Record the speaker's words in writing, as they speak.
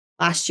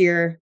last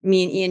year,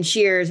 me and Ian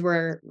Shears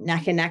were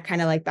neck and neck,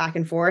 kind of like back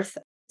and forth.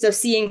 So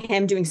seeing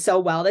him doing so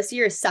well this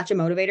year is such a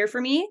motivator for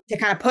me to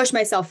kind of push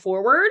myself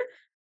forward.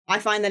 I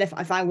find that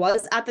if I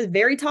was at the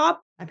very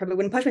top, I probably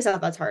wouldn't push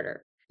myself as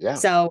harder. Yeah.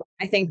 So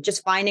I think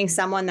just finding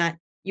someone that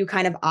you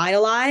kind of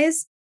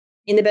idolize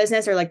in the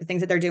business, or like the things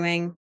that they're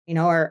doing,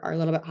 are a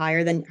little bit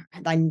higher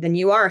than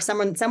you are, or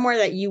somewhere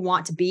that you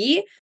want to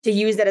be, to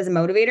use that as a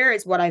motivator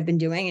is what I've been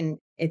doing. And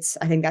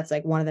I think that's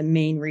like one of the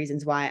main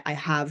reasons why I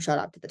have shot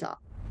up to the top.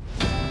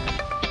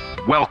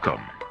 Welcome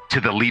to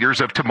the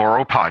Leaders of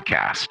Tomorrow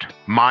podcast.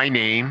 My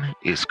name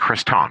is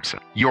Chris Thompson,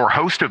 your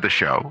host of the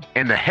show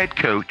and the head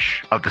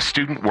coach of the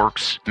Student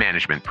Works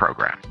Management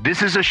Program.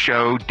 This is a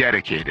show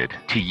dedicated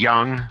to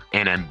young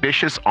and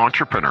ambitious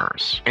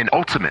entrepreneurs and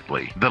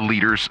ultimately the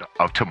leaders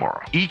of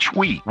tomorrow. Each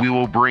week, we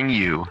will bring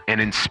you an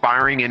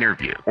inspiring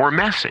interview or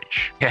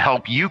message to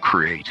help you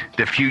create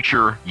the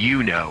future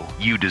you know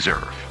you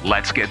deserve.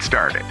 Let's get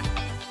started.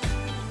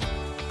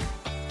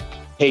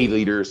 Hey,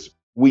 leaders,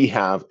 we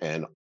have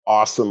an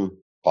awesome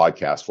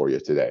podcast for you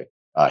today.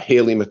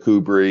 Hailey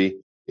McCoubrey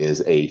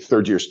is a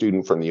third-year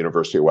student from the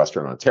University of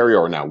Western Ontario,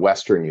 or now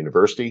Western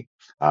University.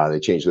 They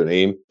changed their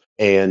name.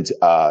 And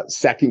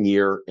second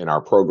year in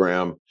our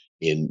program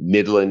in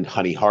Midland,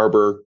 Honey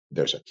Harbor.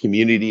 There's a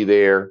community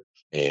there,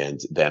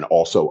 and then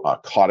also a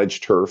cottage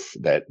turf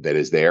that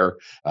is there.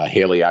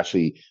 Hailey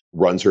actually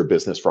runs her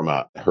business from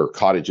her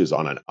cottages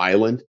on an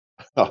island.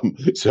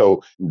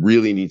 So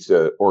really needs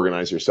to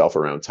organize yourself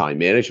around time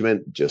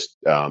management,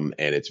 and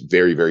it's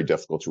very, very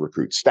difficult to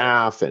recruit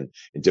staff and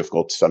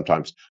difficult to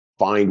sometimes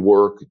find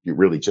work. You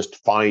really just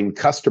find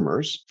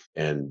customers,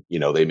 and,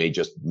 they may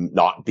just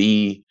not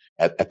be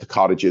at the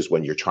cottages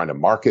when you're trying to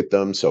market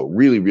them. So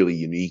really, really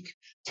unique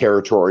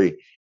territory.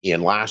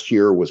 And last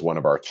year was one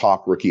of our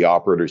top rookie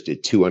operators,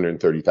 did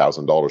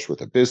 $230,000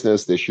 worth of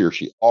business. This year,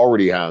 she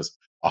already has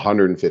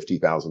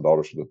 $150,000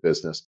 worth of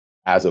business.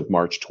 As of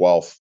March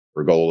 12th,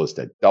 her goal is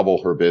to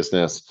double her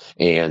business.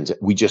 And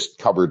we just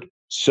covered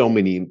so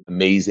many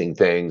amazing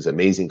things,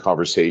 amazing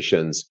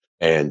conversations,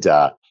 and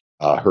her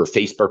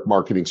Facebook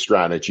marketing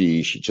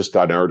strategy. She just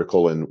got an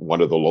article in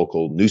one of the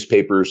local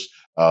newspapers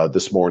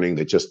this morning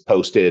that just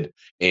posted.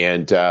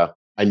 And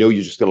I know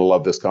you're just going to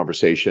love this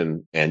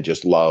conversation and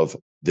just love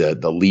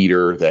the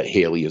leader that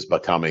Hailey is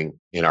becoming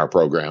in our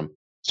program.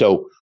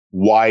 So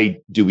why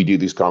do we do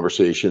these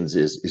conversations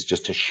is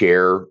just to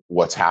share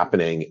what's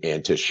happening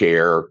and to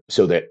share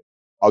so that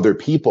other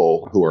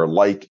people who are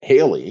like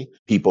Hailey,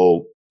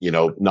 people,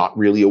 not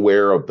really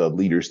aware of the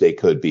leaders they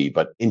could be,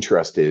 but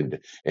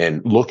interested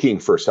and looking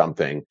for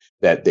something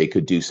that they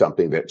could do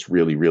something that's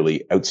really,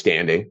 really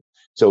outstanding.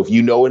 So if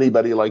you know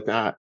anybody like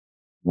that,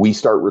 we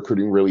start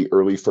recruiting really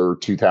early for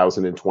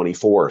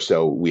 2024.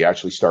 So we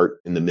actually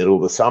start in the middle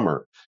of the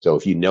summer. So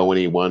if you know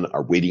anyone,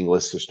 our waiting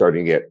lists are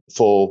starting to get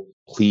full.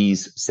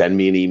 Please send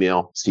me an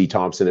email,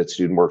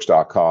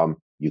 cthompson@studentworks.com.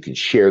 You can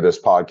share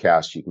this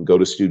podcast. You can go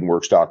to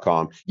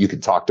studentworks.com. You can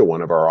talk to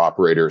one of our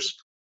operators.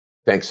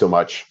 Thanks so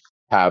much.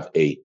 Have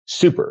a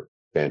super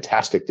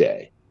fantastic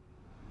day.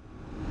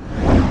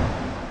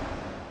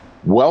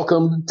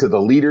 Welcome to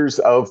the Leaders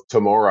of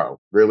Tomorrow.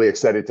 Really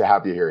excited to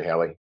have you here,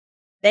 Hailey.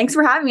 Thanks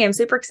for having me. I'm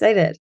super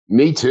excited.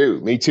 Me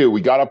too. We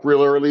got up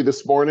real early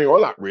this morning,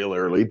 or not real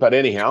early, but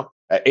anyhow,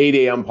 at 8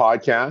 a.m.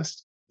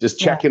 podcast. Just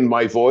checking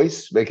my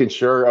voice, making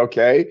sure,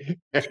 okay.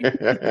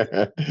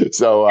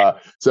 So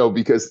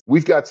because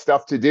we've got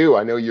stuff to do.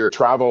 I know you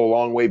travel a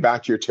long way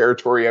back to your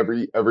territory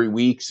every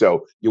week,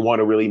 so you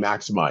want to really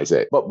maximize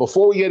it. But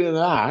before we get into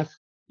that,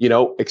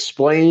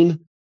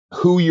 explain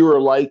who you were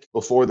like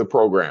before the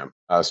program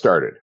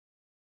started.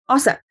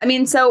 Awesome.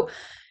 So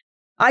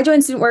I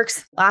joined Student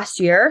Works last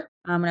year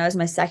when I was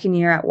my second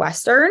year at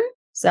Western.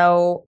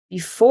 So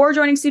before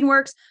joining Student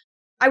Works,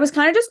 I was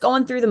kind of just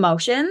going through the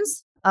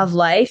motions of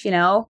life,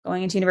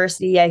 going into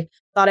university. I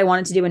thought I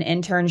wanted to do an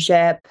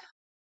internship,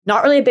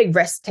 not really a big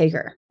risk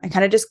taker. I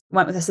kind of just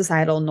went with the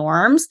societal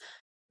norms.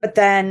 But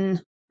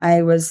then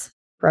I was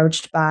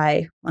approached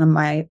by one of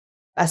my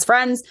best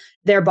friends.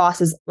 Their boss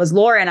was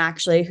Lauren,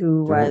 actually,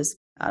 who was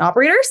an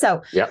operator.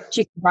 So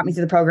she brought me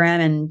through the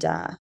program, and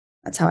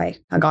that's how I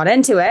got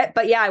into it.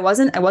 But yeah, I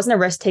wasn't a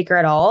risk taker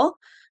at all.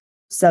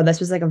 So this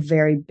was like a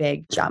very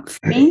big jump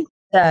for me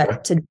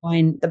to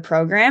join the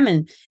program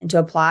and to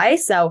apply.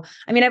 So,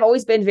 I've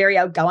always been very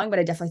outgoing, but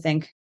I definitely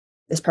think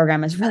this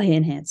program has really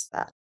enhanced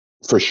that.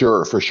 For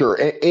sure.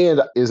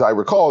 And as I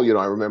recall,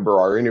 I remember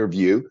our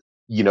interview,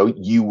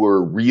 you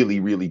were really,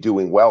 really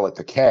doing well at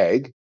the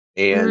KEG.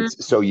 And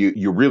so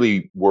you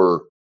really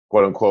were,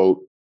 quote unquote,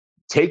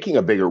 taking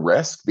a bigger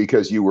risk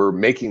because you were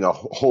making a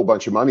whole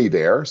bunch of money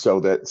there.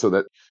 So that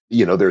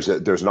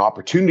there's an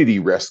opportunity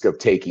risk of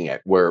taking it,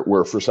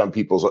 where for some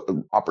people's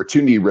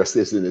opportunity risk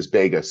isn't as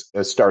big as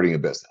starting a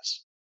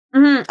business.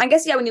 I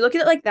guess, when you look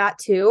at it like that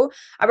too,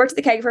 I worked at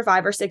the KEG for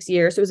 5 or 6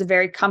 years. So it was a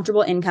very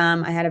comfortable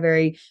income. I had a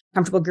very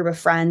comfortable group of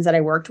friends that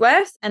I worked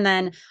with. And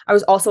then I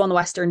was also on the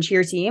Western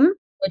cheer team,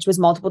 which was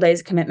multiple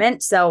days of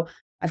commitment. So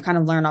I've kind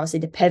of learned,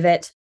 obviously, to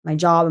pivot my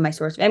job and my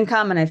source of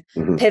income. And I've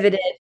pivoted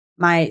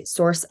my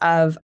source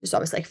of just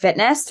obviously like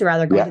fitness to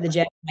rather going to the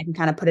gym. I can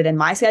kind of put it in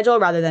my schedule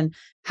rather than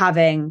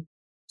having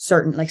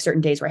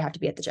certain days where I have to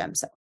be at the gym.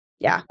 So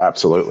yeah.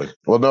 Absolutely.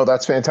 Well, no,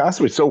 that's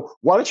fantastic. So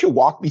why don't you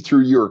walk me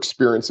through your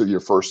experience of your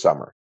first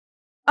summer?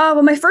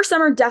 Well, my first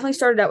summer definitely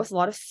started out with a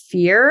lot of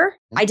fear.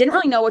 I didn't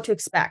really know what to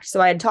expect. So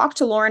I had talked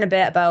to Lauren a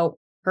bit about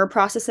her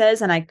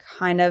processes, and I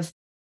kind of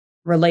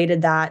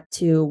related that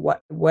to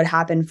what would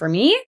happen for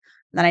me.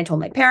 And then I told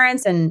my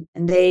parents, and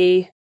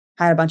they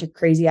had a bunch of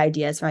crazy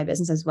ideas for my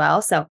business as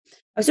well. So I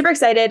was super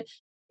excited.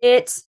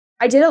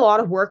 I did a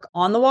lot of work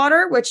on the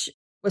water, which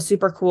was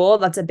super cool.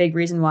 That's a big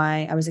reason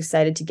why I was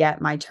excited to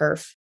get my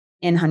turf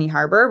in Honey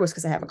Harbor, was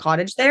because I have a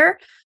cottage there.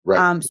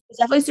 Right. So it's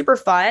definitely super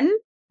fun.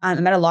 I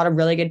met a lot of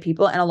really good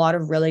people and a lot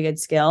of really good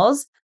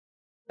skills.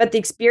 But the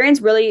experience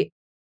really,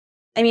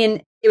 I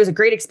mean, it was a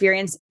great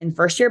experience in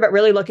first year, but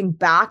really looking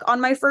back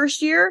on my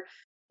first year,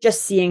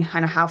 just seeing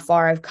kind of how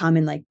far I've come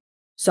in like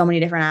so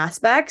many different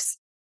aspects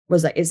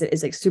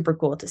is like super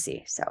cool to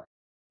see. So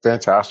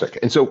fantastic.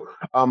 And so,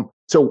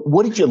 so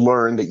what did you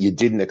learn that you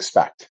didn't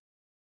expect?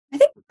 I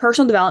think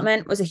personal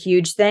development was a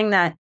huge thing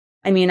that,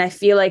 I mean, I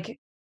feel like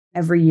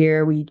every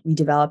year we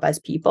develop as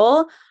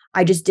people.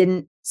 I just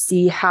didn't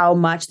see how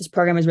much this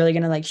program is really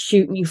going to like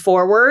shoot me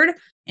forward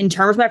in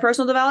terms of my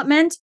personal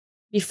development.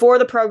 Before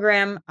the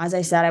program, as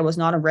I said, I was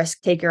not a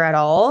risk taker at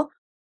all.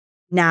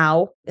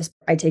 Now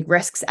I take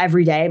risks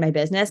every day in my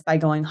business by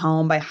going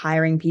home, by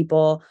hiring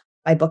people,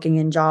 by booking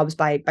in jobs,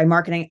 by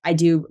marketing. I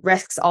do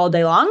risks all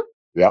day long.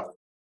 Yeah.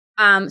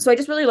 So I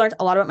just really learned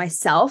a lot about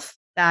myself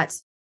that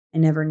I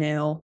never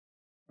knew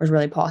was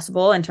really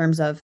possible in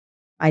terms of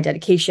my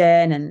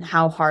dedication and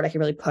how hard I could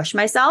really push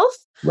myself.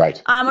 Right.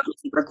 Which was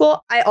super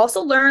cool. I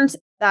also learned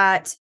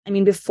that, I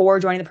mean, before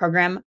joining the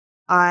program,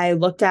 I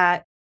looked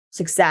at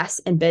success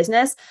in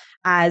business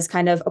as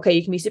kind of, okay,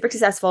 you can be super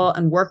successful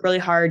and work really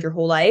hard your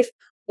whole life,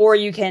 or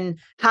you can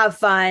have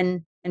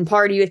fun and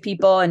party with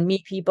people and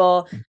meet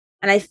people.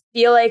 And I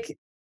feel like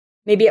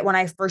maybe when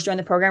I first joined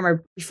the program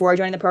or before I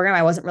joined the program,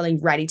 I wasn't really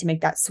ready to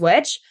make that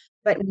switch.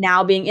 But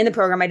now being in the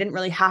program, I didn't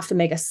really have to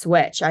make a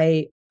switch.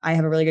 I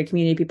have a really good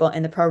community of people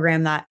in the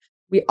program that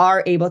we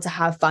are able to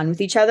have fun with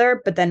each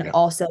other, but then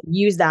also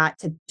use that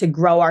to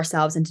grow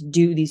ourselves and to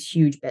do these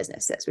huge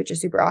businesses, which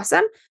is super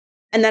awesome.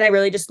 And then I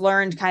really just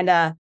learned kind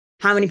of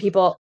how many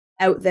people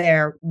out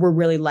there were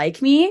really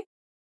like me.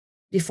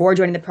 Before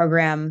joining the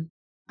program,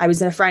 I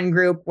was in a friend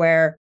group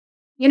where,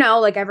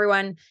 like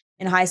everyone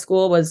in high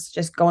school was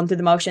just going through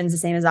the motions the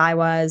same as I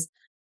was,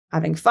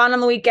 having fun on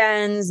the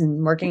weekends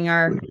and working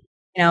our,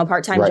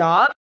 part-time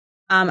job.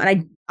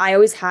 And I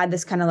always had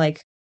this kind of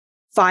like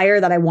fire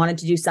that I wanted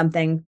to do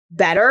something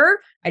better.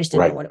 I just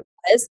didn't know what it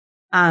was.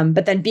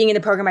 But then being in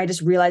the program, I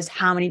just realized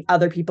how many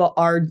other people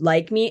are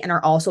like me and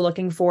are also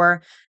looking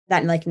for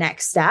that like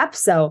next step.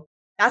 So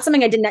that's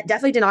something I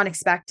definitely did not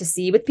expect to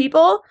see with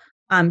people.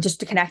 Just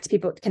to connect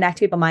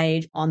people my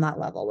age on that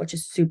level, which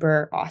is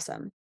super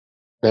awesome.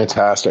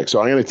 Fantastic. So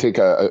I'm going to take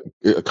a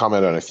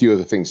comment on a few of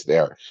the things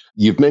there.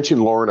 You've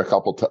mentioned Lauren a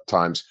couple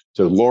times.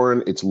 So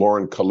it's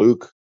Lauren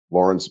Kaluk.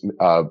 Lauren's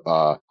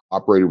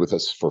operated with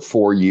us for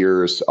 4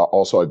 years.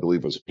 Also, I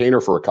believe was a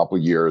painter for a couple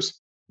of years.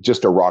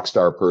 Just a rock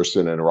star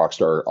person and a rock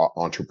star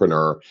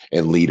entrepreneur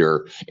and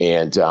leader.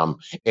 And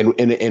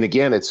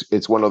again,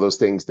 it's one of those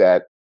things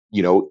that,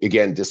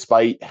 again,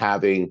 despite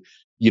having,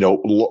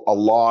 a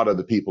lot of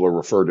the people are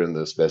referred in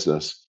this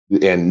business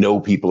and know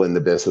people in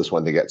the business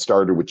when they get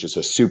started, which is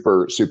a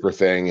super, super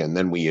thing. And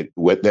then we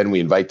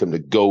invite them to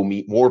go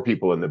meet more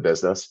people in the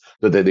business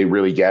so that they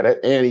really get it.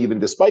 And even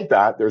despite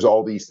that, there's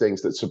all these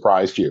things that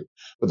surprised you.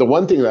 But the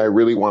one thing that I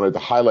really wanted to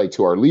highlight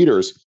to our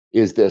leaders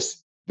is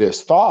this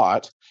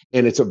thought,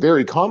 and it's a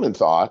very common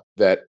thought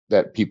that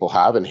people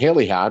have, and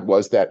Hailey had,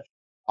 was that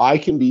I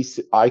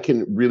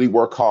can really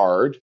work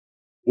hard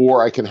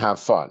or I can have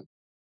fun.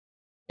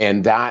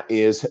 And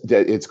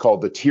it's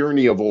called the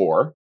tyranny of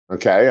or.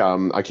 Okay.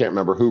 I can't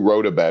remember who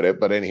wrote about it,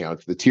 but anyhow,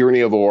 it's the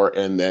tyranny of or,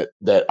 and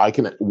that I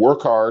can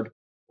work hard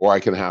or I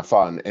can have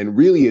fun. And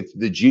really it's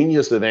the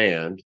genius of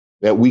and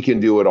that we can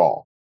do it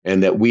all.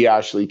 And that we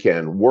actually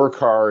can work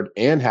hard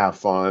and have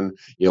fun.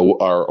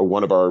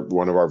 One of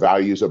our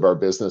values of our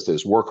business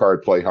is work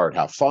hard, play hard,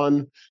 have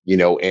fun.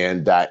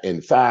 And that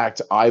in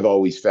fact, I've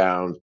always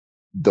found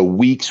the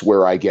weeks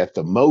where I get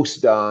the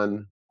most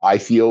done, I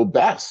feel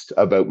best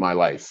about my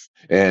life.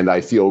 And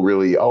I feel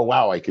really, oh,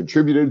 wow, I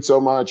contributed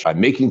so much. I'm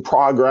making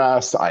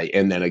progress.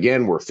 And then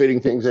again, we're fitting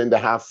things in to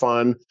have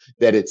fun,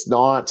 that it's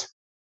not,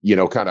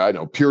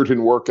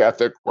 Puritan work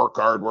ethic, work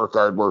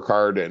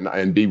hard,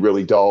 and be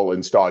really dull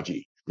and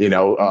stodgy.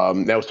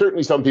 Now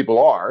certainly some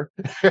people are,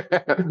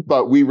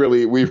 but we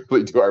really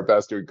do our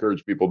best to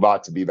encourage people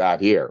not to be that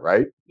here,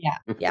 right?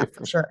 Yeah,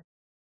 for sure.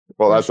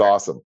 Well, that's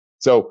awesome.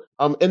 So,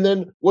 and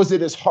then was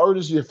it as hard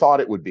as you thought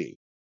it would be?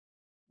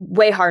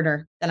 Way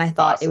harder than I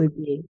thought it would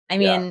be. I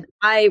mean,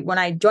 when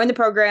I joined the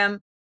program,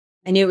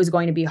 I knew it was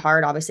going to be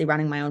hard, obviously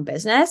running my own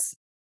business,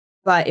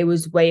 but it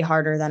was way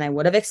harder than I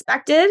would have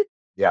expected.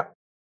 Yeah.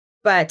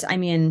 But I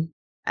mean,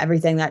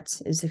 everything that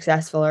is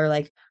successful or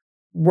like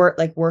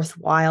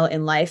worthwhile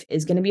in life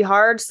is going to be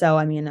hard. So,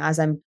 I mean, as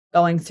I'm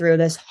going through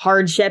this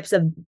hardships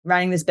of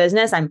running this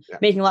business, I'm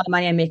making a lot of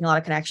money. I'm making a lot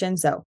of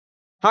connections. So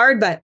hard,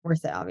 but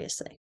worth it,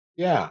 obviously.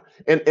 Yeah.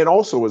 And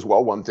also as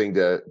well, one thing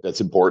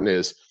that's important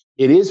is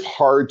it is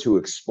hard to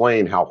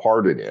explain how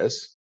hard it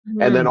is.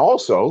 And then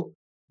also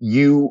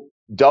you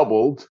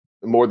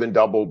more than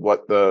doubled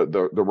what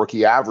the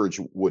rookie average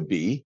would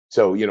be.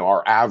 So,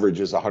 our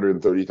average is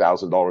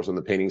 $130,000 on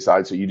the painting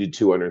side. So you did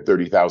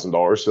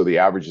 $230,000. So the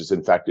average is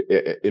in fact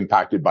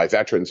impacted by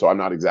veterans. So I'm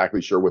not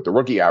exactly sure what the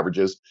rookie average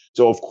is.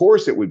 So of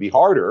course it would be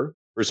harder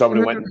for someone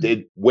who went and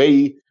did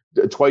way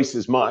twice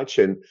as much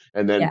and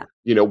then,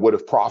 would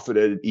have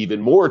profited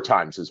even more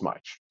times as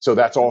much. So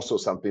that's also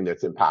something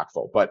that's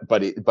impactful.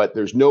 But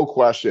there's no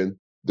question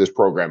this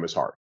program is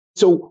hard.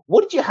 So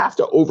what did you have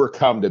to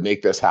overcome to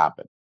make this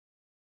happen?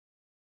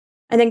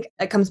 I think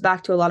it comes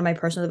back to a lot of my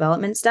personal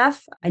development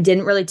stuff. I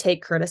didn't really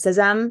take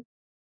criticism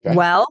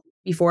well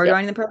before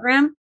joining the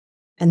program.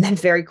 And then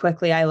very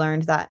quickly I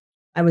learned that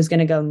I was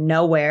going to go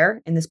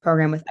nowhere in this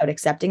program without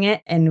accepting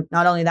it. And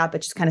not only that, but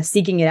just kind of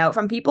seeking it out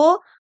from people.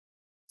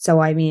 So,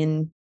 I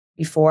mean,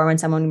 before when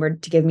someone were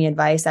to give me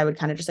advice, I would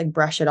kind of just like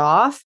brush it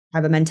off. I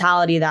have a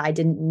mentality that I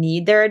didn't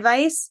need their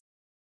advice.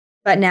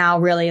 But now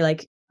really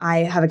I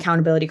have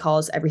accountability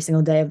calls every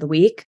single day of the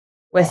week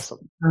with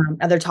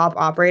other top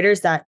operators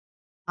that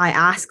I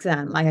ask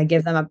them, I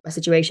give them a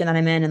situation that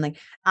I'm in and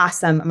ask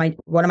them,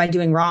 what am I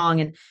doing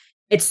wrong? And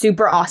it's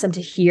super awesome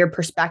to hear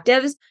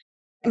perspectives,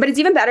 but it's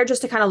even better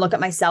just to kind of look at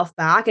myself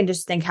back and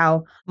just think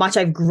how much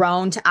I've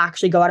grown to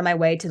actually go out of my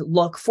way to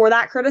look for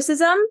that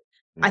criticism.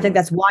 I think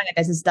that's why my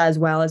business does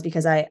well, is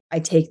because I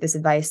take this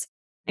advice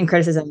and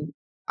criticism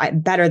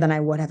better than I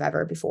would have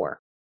ever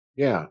before.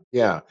 Yeah.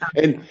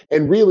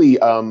 And really,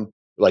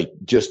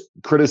 just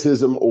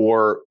criticism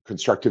or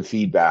constructive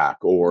feedback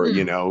or,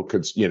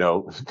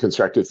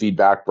 constructive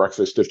feedback,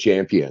 breakfast of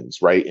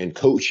champions, right? And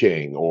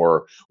coaching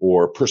or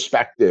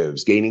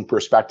perspectives, gaining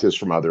perspectives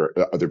from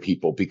other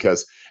people,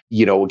 because,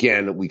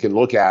 again, we can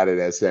look at it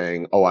as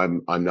saying, oh,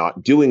 I'm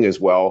not doing as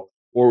well,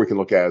 or we can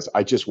look at it as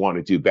I just want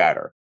to do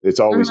better. It's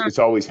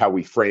always how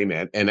we frame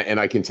it. And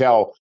I can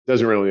tell it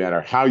doesn't really matter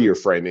how you're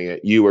framing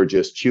it. You are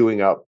just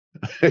chewing up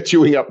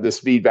this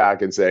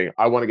feedback and saying,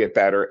 I want to get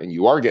better, and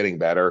you are getting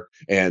better.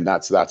 And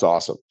that's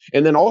awesome.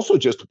 And then also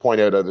just to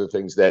point out other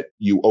things that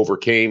you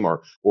overcame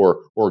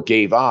or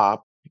gave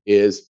up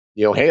is,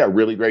 hey, a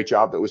really great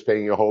job that was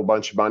paying you a whole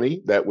bunch of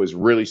money that was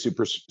really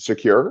super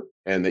secure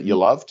and that you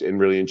loved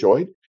and really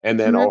enjoyed. And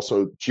then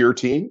also cheer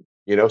team,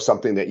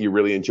 something that you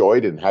really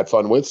enjoyed and had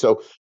fun with.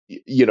 So,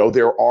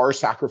 there are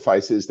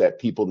sacrifices that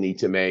people need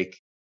to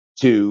make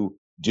to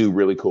do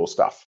really cool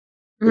stuff.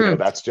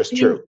 That's just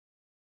true.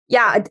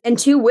 Yeah. And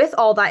two, with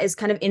all that is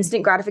kind of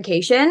instant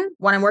gratification.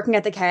 When I'm working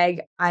at the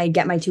keg, I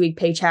get my 2-week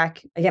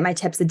paycheck. I get my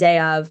tips the day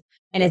of,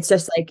 and it's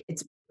just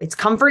it's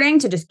comforting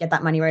to just get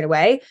that money right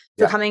away.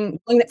 So coming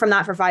from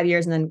that for 5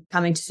 years and then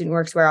coming to Student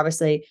Works, where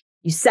obviously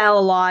you sell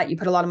a lot, you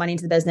put a lot of money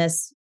into the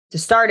business to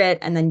start it,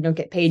 and then you don't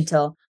get paid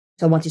till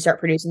once you start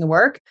producing the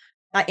work.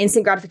 That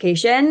instant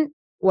gratification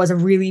was a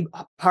really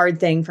hard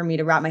thing for me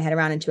to wrap my head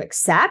around and to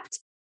accept.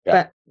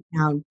 But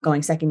now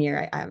going second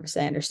year, I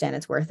obviously understand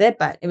it's worth it,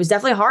 but it was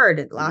definitely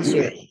hard last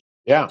year.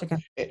 Yeah.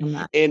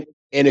 And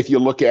if you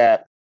look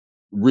at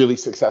really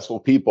successful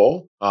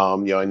people, I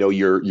know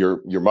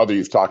your mother,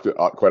 you've talked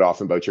quite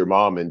often about your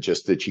mom, and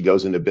just that she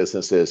goes into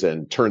businesses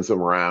and turns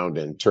them around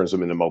and turns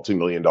them into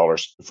multi-million-dollar,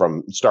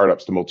 from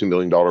startups to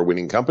multi-million-dollar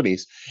winning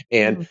companies.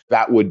 And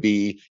that would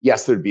be,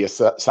 yes, there'd be a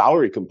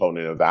salary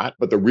component of that,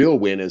 but the real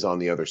win is on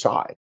the other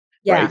side.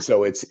 Yeah. Right.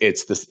 So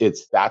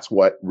that's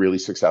what really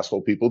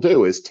successful people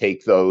do, is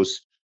take those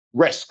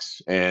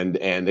risks. And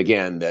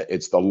again, that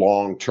it's the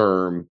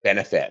long-term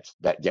benefit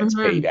that gets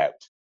paid out.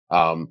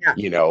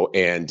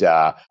 And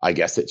I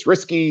guess it's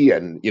risky.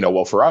 And,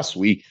 well, for us,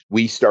 we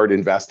start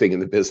investing in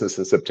the business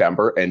in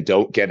September and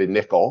don't get a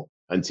nickel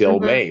until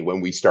May, when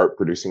we start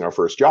producing our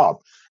first job.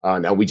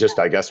 Now we just,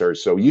 I guess, are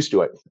so used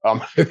to it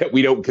that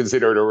we don't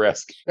consider it a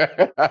risk.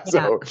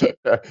 So,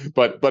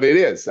 but it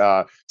is.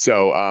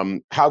 So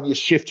how have you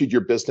shifted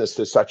your business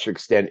to such an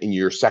extent in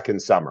your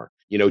second summer?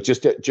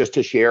 Just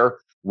to share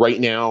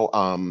right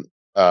now,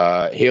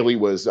 Hailey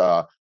was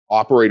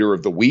operator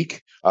of the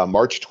week.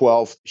 March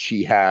 12th,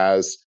 she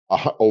has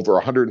over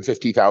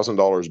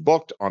 $150,000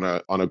 booked on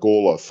a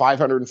goal of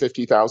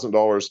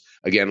 $550,000.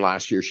 Again,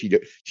 last year she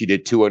did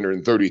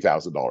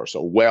 $230,000.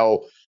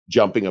 So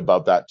jumping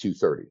above that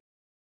 230.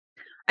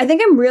 I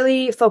think I'm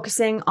really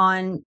focusing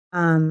on,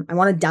 I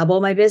want to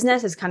double my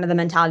business is kind of the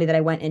mentality that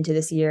I went into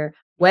this year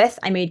with.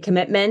 I made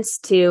commitments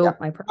to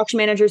my production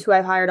managers who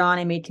I've hired on.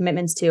 I made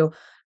commitments to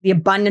the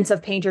abundance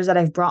of painters that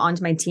I've brought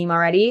onto my team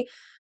already.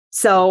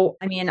 So,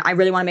 I mean, I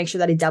really want to make sure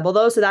that I double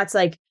those. So that's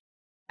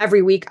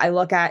every week I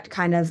look at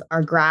kind of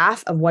our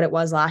graph of what it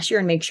was last year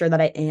and make sure that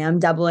I am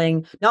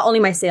doubling not only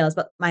my sales,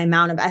 but my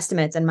amount of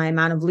estimates and my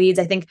amount of leads.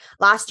 I think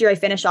last year I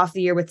finished off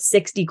the year with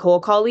 60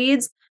 cold call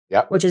leads,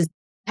 which is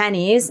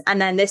pennies.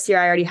 And then this year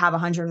I already have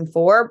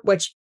 104,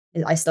 which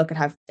I still could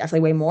have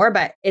definitely way more,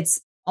 but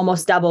it's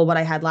almost double what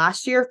I had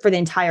last year for the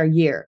entire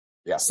year.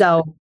 Yeah.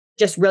 So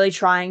just really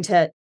trying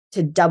to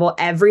double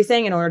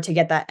everything in order to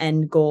get that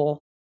end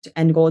goal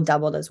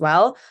doubled as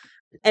well.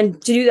 And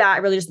to do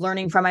that, really just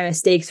learning from my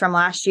mistakes from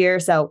last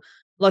year. So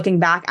looking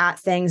back at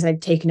things, I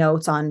take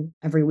notes on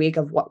every week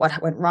of what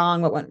went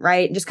wrong, what went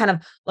right, and just kind of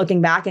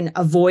looking back and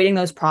avoiding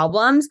those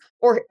problems,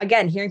 or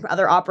again, hearing from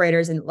other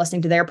operators and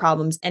listening to their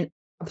problems and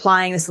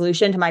applying the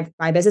solution to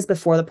my business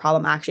before the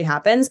problem actually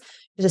happens,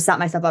 to set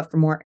myself up for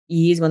more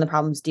ease when the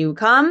problems do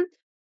come.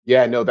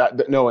 Yeah,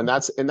 no, and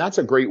that's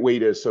a great way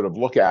to sort of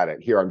look at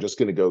it. Here, I'm just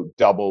going to go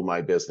double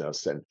my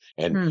business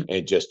and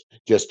just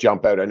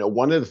jump out. I know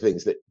one of the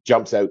things that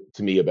jumps out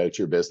to me about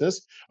your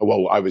business.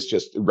 Well, I was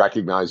just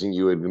recognizing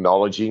you and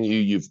acknowledging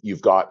you.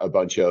 You've got a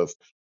bunch of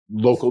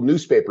local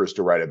newspapers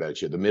to write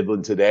about you. The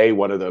Midland Today,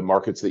 one of the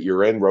markets that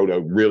you're in, wrote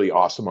a really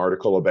awesome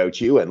article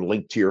about you and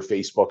linked to your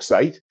Facebook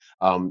site.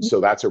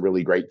 So that's a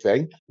really great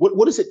thing.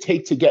 What does it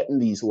take to get in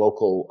these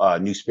local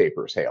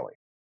newspapers, Hailey?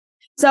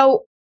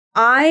 So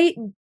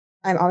I'm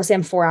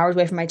 4 hours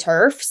away from my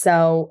turf.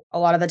 So a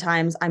lot of the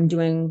times I'm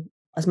doing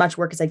as much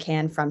work as I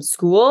can from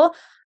school.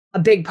 A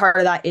big part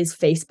of that is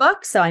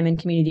Facebook. So I'm in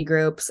community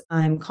groups.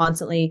 I'm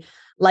constantly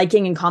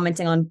liking and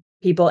commenting on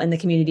people in the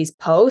community's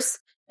posts.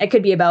 It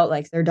could be about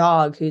like their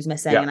dog who's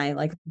missing, and I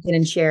like it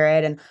and share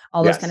it and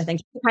all those kind of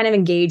things to kind of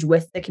engage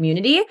with the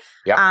community.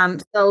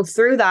 So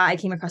through that, I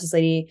came across this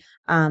lady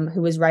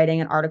who was writing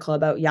an article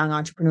about young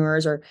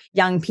entrepreneurs or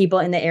young people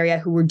in the area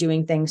who were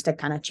doing things to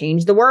kind of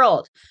change the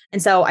world.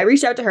 And so I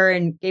reached out to her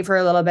and gave her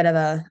a little bit of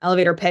a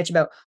elevator pitch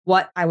about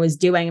what I was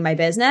doing in my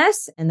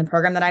business and the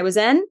program that I was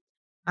in,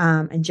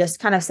 and just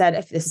kind of said,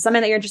 if this is something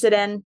that you're interested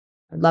in,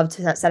 I'd love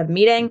to set up a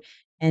meeting.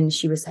 And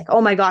she was like,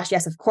 oh my gosh,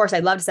 yes, of course.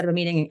 I'd love to set up a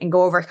meeting and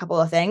go over a couple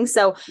of things.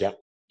 So, I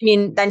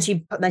mean, then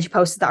she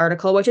posted the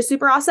article, which is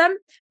super awesome.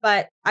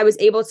 But I was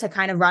able to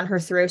kind of run her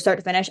through start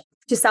to finish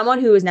to someone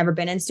who has never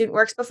been in Student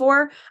Works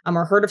before,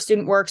 or heard of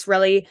Student Works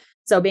really.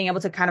 So being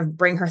able to kind of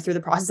bring her through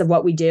the process of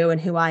what we do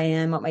and who I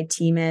am, what my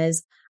team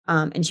is.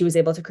 And she was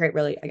able to create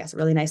really, I guess, a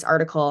really nice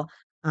article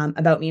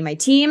about me and my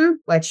team,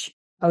 which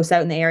posts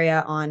out in the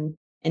area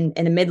in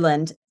the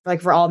Midland,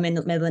 like for all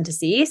Midland to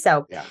see.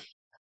 So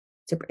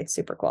it's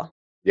super cool.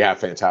 Yeah,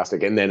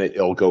 fantastic. And then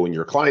it'll go in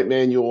your client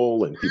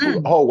manual and people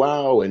go, oh,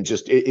 wow. And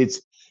just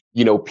it's,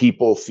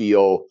 people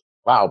feel,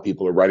 wow,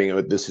 people are writing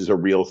about this is a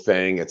real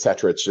thing, et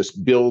cetera. It's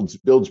just builds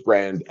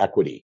brand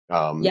equity,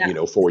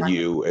 for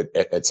you,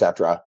 et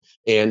cetera.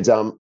 And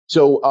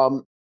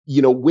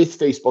with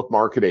Facebook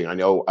marketing,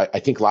 I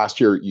think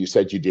last year you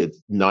said you did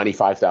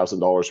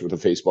 $95,000 worth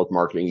of Facebook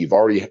marketing. You've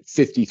already had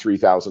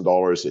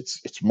 $53,000.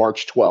 It's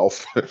March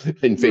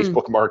 12th in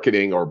Facebook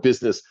marketing or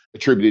business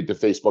attributed to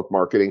Facebook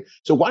marketing.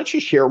 So why don't you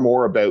share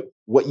more about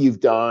what you've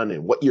done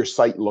and what your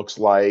site looks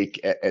like,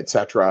 et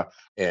cetera,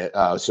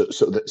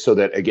 so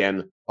that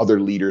again,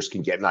 other leaders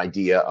can get an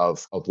idea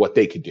of what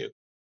they could do.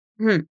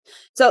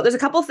 So there's a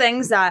couple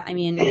things that,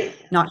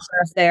 not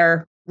sure if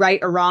they're right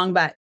or wrong,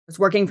 but it's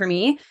working for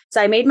me.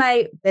 So I made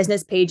my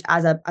business page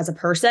as a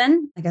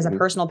person, like as a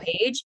personal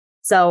page.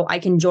 So I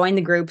can join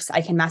the groups,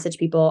 I can message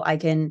people, I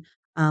can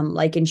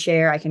like and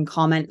share, I can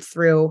comment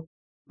through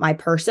my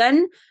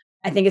person.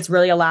 I think it's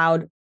really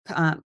allowed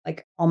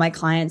like all my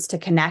clients to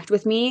connect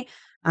with me.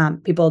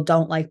 People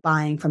don't like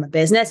buying from a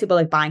business, people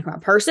like buying from a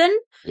person.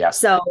 Yes.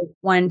 So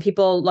when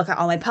people look at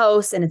all my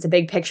posts and it's a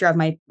big picture of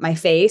my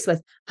face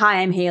with,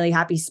 hi, I'm Hailey,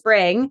 happy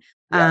spring.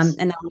 And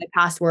then my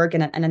past work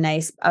and a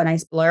nice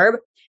blurb.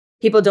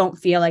 People don't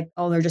feel like,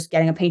 oh, they're just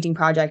getting a painting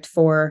project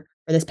for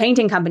this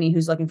painting company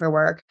who's looking for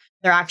work.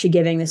 They're actually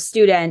giving the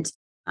student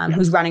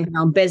who's running her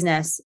own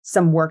business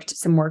some work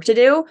to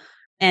do.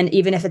 And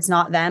even if it's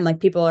not them,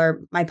 like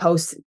my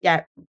posts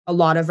get a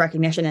lot of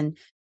recognition and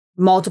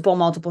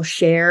multiple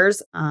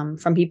shares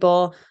from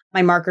people.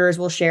 My marketers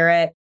will share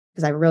it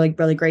because I have a really,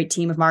 really great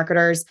team of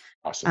marketers.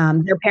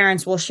 Awesome. Their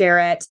parents will share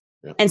it.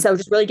 And so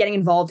just really getting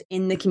involved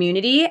in the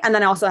community. And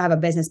then I also have a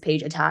business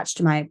page attached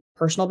to my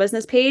personal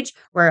business page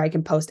where I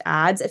can post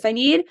ads if I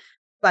need,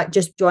 but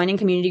just joining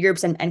community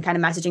groups and kind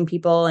of messaging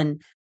people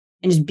and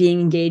just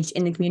being engaged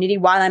in the community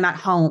while I'm at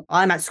home,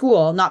 while I'm at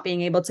school, not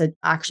being able to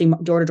actually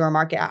door-to-door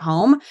market at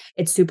home.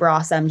 It's super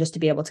awesome just to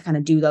be able to kind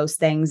of do those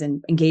things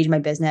and engage my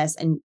business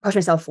and push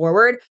myself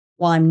forward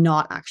while I'm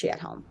not actually at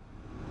home.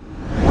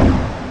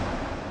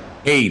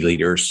 Hey,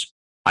 leaders.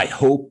 I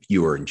hope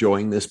you are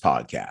enjoying this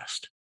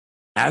podcast.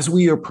 As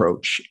we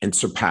approach and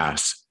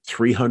surpass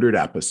 300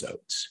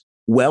 episodes,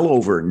 well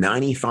over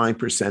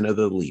 95% of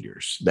the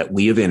leaders that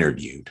we have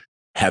interviewed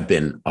have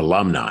been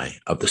alumni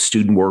of the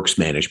Student Works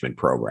Management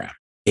Program.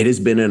 It has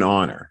been an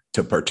honor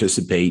to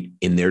participate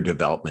in their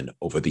development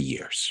over the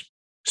years.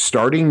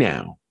 Starting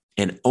now,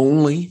 and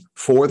only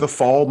for the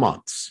fall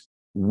months,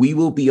 we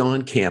will be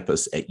on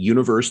campus at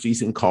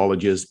universities and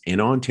colleges in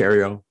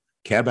Ontario,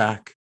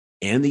 Quebec,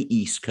 and the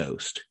East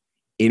Coast,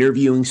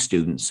 interviewing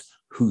students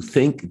who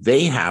think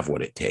they have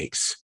what it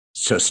takes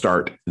to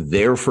start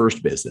their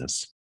first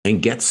business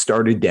and get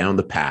started down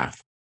the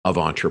path of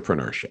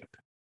entrepreneurship.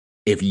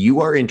 If you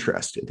are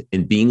interested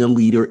in being a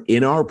leader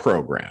in our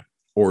program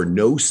or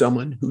know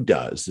someone who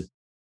does,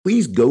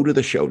 please go to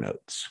the show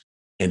notes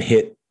and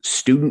hit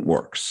Student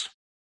Works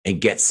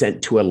and get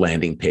sent to a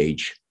landing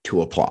page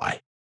to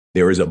apply.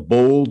 There is a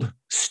bold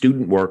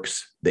Student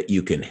Works that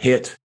you can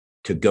hit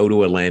to go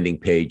to a landing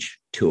page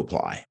to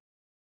apply.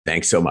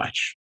 Thanks so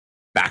much.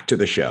 Back to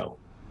the show.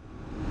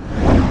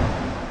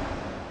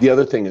 The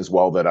other thing as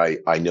well that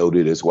I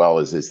noted as well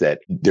is that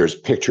there's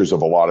pictures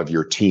of a lot of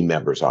your team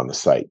members on the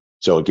site.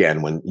 So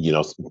again, when,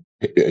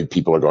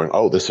 people are going,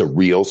 oh, this is a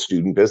real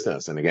student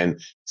business. And again,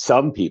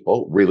 some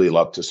people really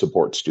love to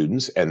support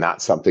students. And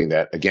that's something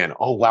that, again,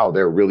 oh, wow,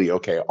 they're really,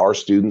 okay, our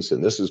students,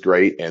 and this is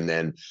great. And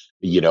then,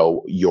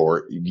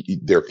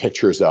 their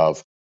pictures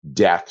of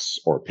decks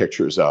or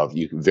pictures of,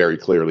 you can very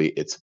clearly,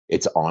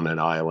 it's on an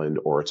island,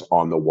 or it's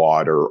on the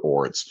water,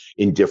 or it's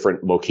in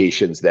different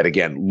locations that,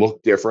 again,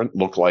 look different,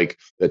 look like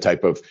the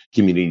type of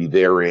community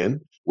they're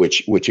in,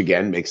 which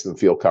again makes them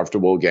feel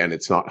comfortable. Again,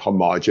 it's not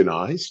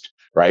homogenized,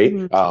 right?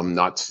 Mm-hmm.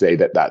 Not to say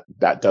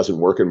that doesn't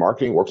work in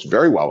marketing. It works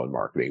very well in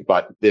marketing,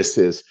 but this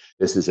is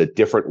a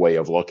different way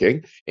of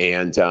looking.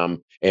 And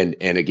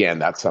again,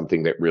 that's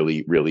something that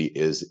really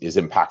is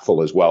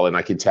impactful as well. And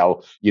I can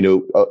tell,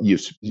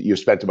 you've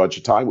spent a bunch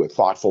of time with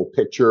thoughtful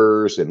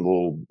pictures and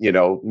little,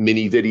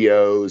 mini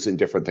videos and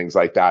different things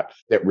like that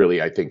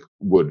really, I think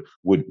would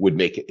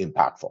make it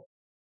impactful.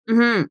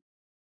 Mm-hmm.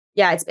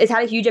 Yeah, it's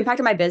had a huge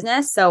impact on my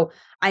business. So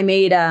I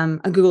made a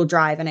Google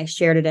Drive and I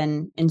shared it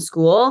in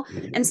school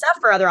and stuff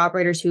for other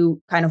operators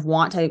who kind of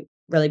want to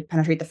really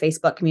penetrate the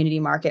Facebook community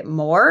market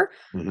more.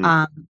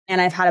 And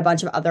I've had a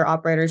bunch of other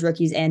operators,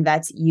 rookies and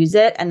vets, use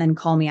it and then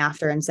call me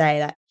after and say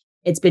that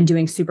it's been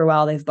doing super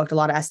well. They've booked a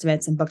lot of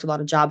estimates and booked a lot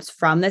of jobs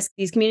from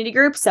these community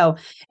groups. So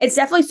it's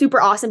definitely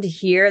super awesome to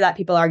hear that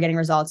people are getting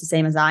results the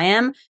same as I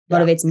am.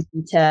 Motivates me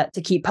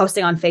to keep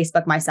posting on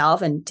Facebook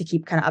myself and to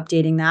keep kind of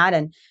updating that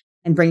and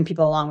bring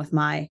people along with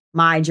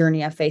my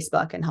journey of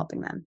Facebook and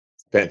helping them.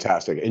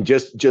 Fantastic. And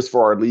just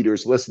for our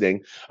leaders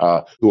listening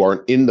who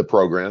aren't in the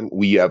program,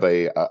 we have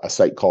a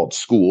site called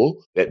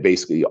School that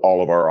basically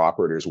all of our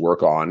operators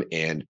work on,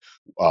 and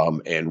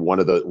one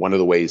of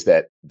the ways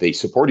that they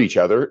support each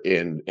other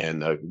and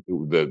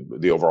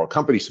the overall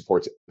company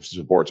supports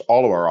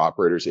all of our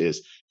operators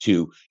is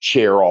to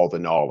share all the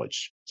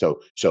knowledge.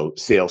 So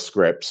sales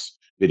scripts,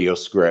 video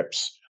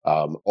scripts,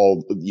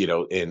 all,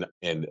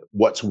 and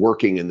what's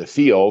working in the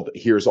field.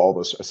 Here's all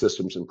the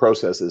systems and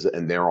processes,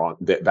 and they're on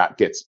that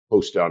gets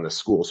posted on the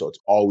School. So it's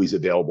always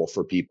available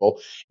for people.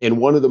 And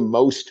one of the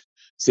most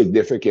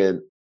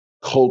significant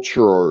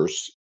cultural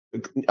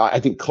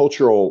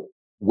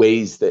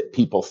ways that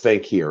people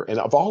think here, and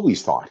I've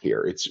always thought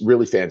here, it's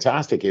really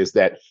fantastic, is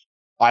that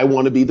I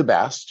want to be the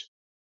best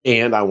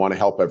and I want to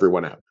help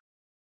everyone out.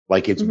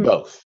 Like it's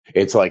both.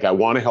 It's like, I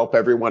want to help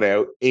everyone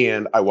out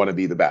and I want to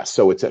be the best.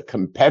 So it's a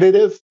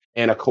competitive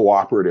and a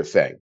cooperative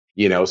thing,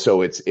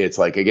 so it's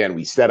like, again,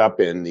 we set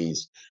up in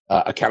these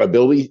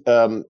accountability,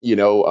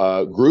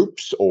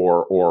 groups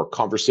or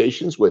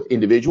conversations with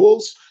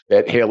individuals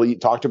that Hailey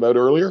talked about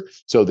earlier.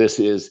 So this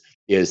is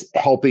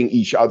helping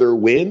each other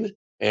win.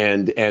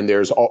 And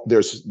there's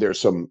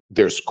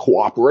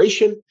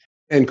cooperation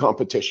and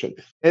competition.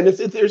 And if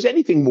there's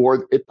anything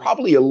more, it's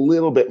probably a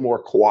little bit more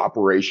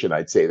cooperation,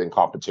 I'd say, than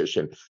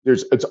competition.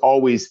 It's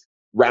always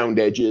round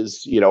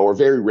edges, or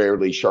very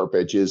rarely sharp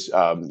edges.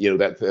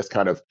 That's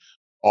kind of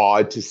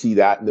odd to see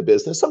that in the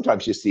business.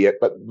 Sometimes you see it,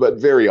 but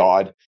very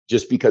odd,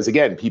 just because,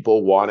 again,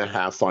 people want to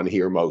have fun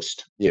here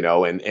most,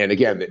 and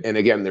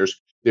again,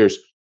 there's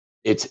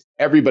it's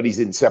everybody's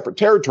in separate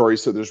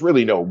territories, so there's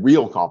really no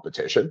real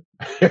competition.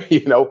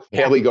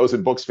 Hailey goes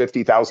and books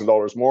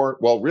 $50,000 more.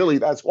 Well, really,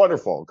 that's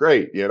wonderful,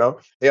 great.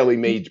 Hailey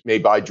may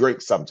buy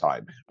drinks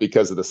sometime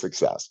because of the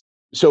success.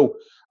 So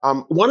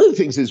one of the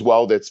things as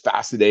well that's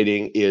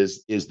fascinating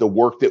is the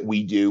work that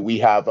we do. We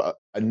have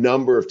a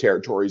number of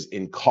territories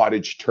in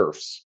cottage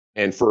turfs.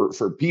 And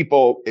for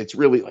people, it's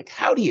really like,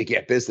 how do you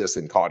get business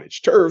in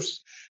cottage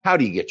turfs? How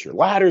do you get your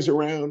ladders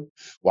around?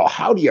 Well,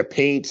 how do you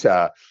paint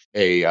a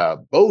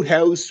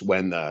boathouse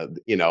when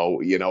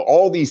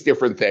all these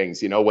different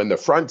things, when the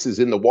front is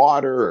in the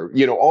water,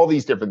 or, all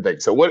these different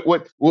things. So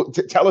what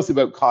tell us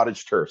about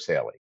cottage turfs,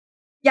 Hailey?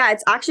 Yeah,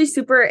 it's actually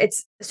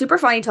it's a super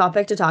funny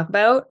topic to talk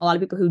about. A lot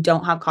of people who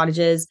don't have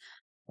cottages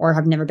or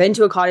have never been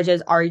to a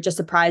cottages are just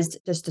surprised,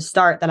 just to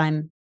start, that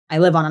I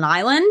live on an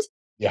island.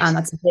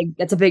 Yes.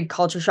 That's a big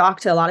culture shock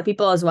to a lot of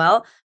people as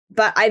well.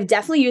 But I've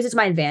definitely used it to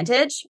my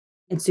advantage.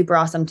 It's super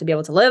awesome to be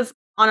able to live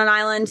on an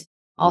island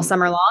all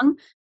summer long,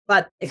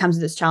 but it comes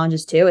with its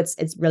challenges too.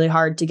 It's really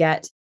hard to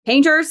get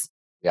painters.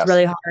 Yes. It's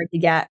really hard to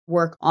get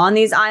work on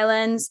these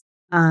islands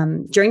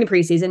during the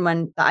preseason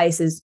when the ice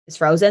is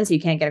frozen, so you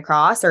can't get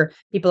across, or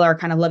people are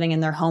kind of living in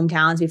their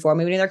hometowns before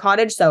moving to their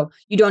cottage. So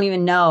you don't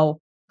even know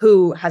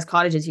who has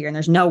cottages here, and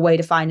there's no way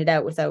to find it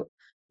out without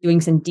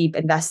doing some deep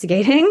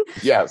investigating.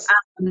 Yes.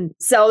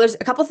 So there's a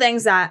couple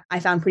things that I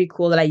found pretty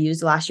cool that I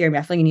used last year. I'm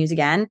definitely going to use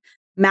again.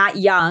 Matt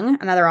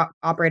Young, another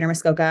operator in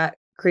Muskoka,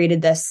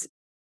 created this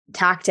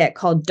tactic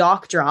called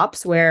dock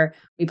drops, where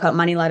we put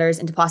money letters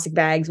into plastic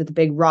bags with a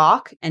big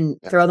rock and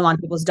throw them on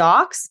people's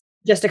docks,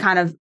 just to kind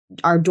of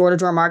our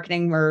door-to-door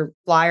marketing or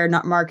flyer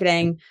not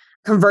marketing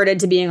converted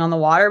to being on the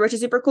water, which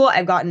is super cool.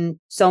 I've gotten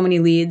so many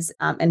leads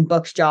and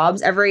booked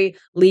jobs. Every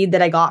lead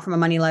that I got from a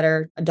money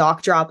letter, a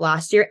doc drop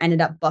last year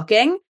ended up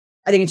booking.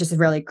 I think it's just a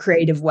really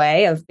creative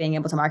way of being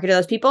able to market to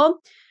those people.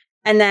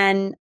 And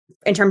then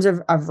in terms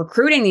of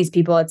recruiting these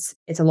people, it's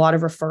a lot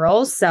of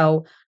referrals.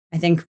 So I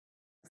think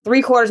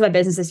 3/4 of my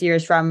business this year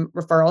is from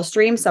referral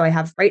streams. So I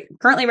have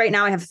currently right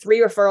now, I have 3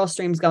 referral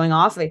streams going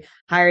off. I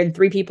hired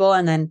 3 people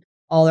and then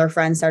all their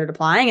friends started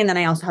applying. And then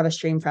I also have a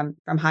stream from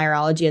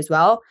Hireology as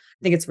well.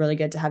 I think it's really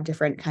good to have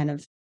different kind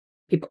of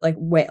people,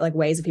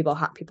 ways of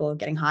people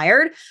getting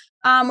hired,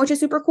 which is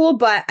super cool.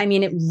 But I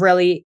mean, it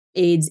really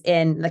aids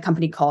in the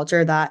company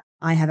culture that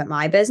I have at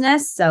my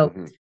business. So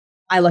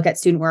I look at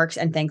StudentWorks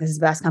and think this is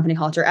the best company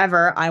culture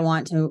ever. I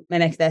want to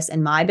mimic this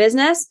in my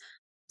business.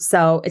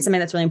 So it's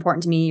something that's really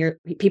important to me.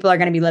 People are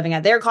going to be living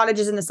at their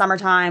cottages in the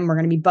summertime. We're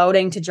going to be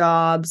boating to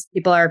jobs.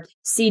 People are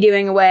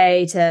sea-dooing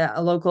away to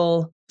a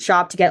local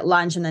shop to get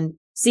lunch and then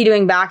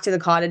sea-dooing back to the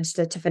cottage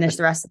to finish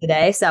the rest of the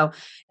day. So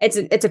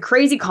it's a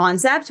crazy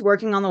concept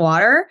working on the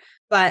water.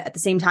 But at the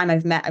same time,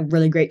 I've met a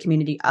really great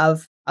community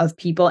of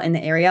people in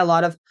the area. A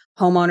lot of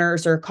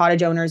homeowners or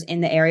cottage owners in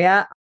the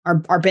area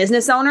are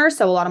business owners.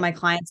 So a lot of my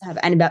clients have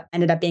ended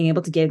up being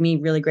able to give me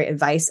really great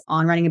advice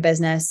on running a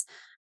business.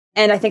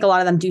 And I think a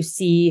lot of them do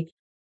see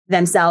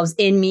themselves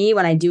in me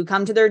when I do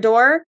come to their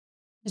door,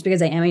 just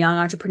because I am a young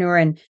entrepreneur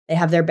and they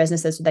have their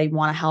businesses, so they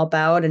want to help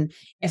out. And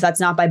if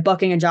that's not by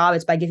booking a job,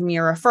 it's by giving me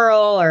a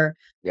referral or,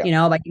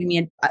 by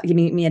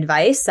giving me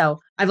advice. So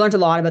I've learned a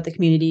lot about the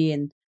community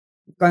and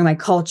growing my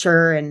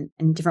culture and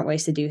different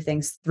ways to do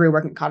things through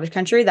working cottage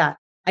country that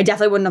I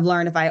definitely wouldn't have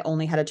learned if I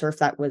only had a turf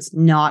that was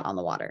not on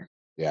the water.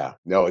 Yeah,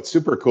 no, it's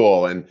super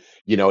cool. And,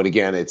 and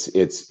again,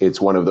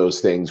 it's one of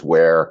those things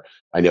where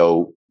I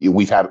know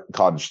we've had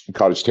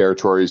cottage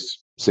territories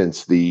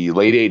since the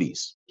late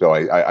 80s. So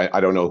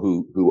I don't know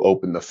who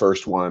opened the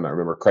first one. I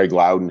remember Craig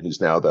Loudon, who's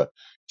now the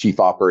chief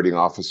operating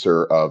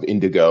officer of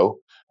Indigo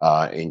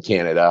in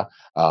Canada.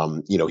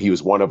 He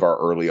was one of our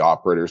early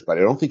operators, but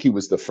I don't think he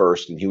was the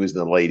first, and he was in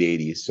the late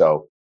 80s.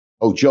 So,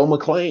 Joe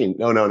McLean.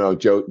 No.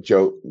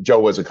 Joe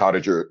was a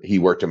cottager. He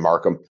worked in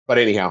Markham, but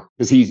anyhow,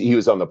 because he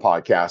was on the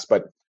podcast.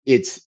 But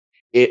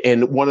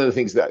and one of the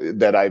things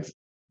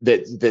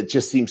that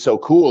just seems so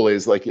cool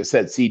is, like you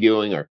said, sea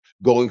doing or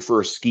going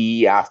for a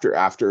ski after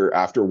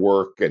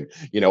work, and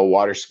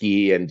water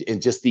ski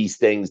and just these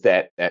things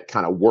that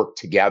kind of work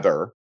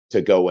together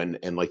to go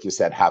and like you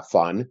said, have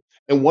fun.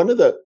 And one of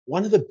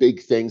the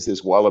big things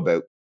as well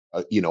about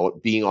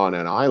being on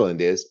an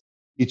island is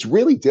it's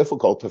really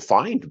difficult to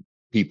find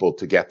people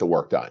to get the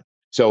work done.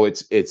 So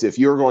it's if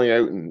you're going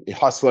out and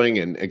hustling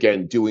and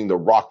again doing the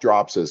rock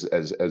drops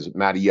as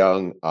Matty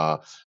Young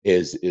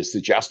is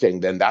suggesting,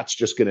 then that's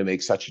just going to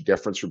make such a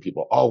difference for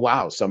people. Oh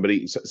wow, some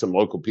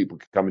local people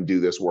can come and do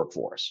this work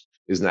for us.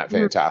 Isn't that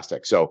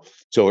fantastic? So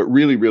it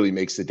really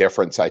makes a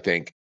difference. I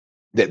think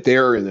that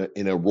they're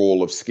in a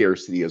role of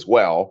scarcity as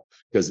well,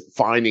 because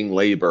finding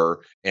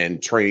labor and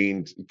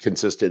trained,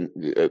 consistent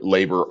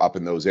labor up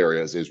in those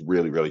areas is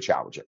really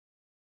challenging.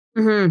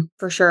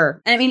 For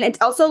sure. And I mean,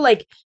 it's also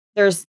like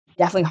there's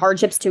definitely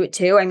hardships to it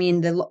too. I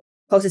mean, the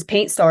closest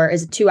paint store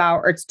is 2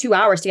 hour, or it's 2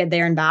 hours to get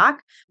there and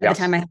back. By the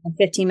time I have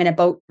a 15-minute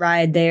boat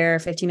ride there,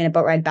 15-minute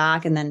boat ride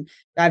back, and then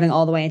driving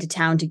all the way into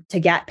town to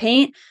get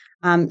paint.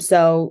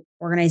 So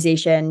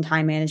organization,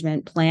 time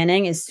management,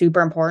 planning is super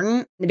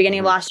important. In the beginning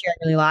of last year,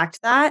 I really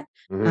lacked that.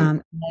 It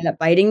ended up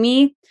biting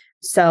me.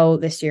 So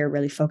this year,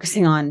 really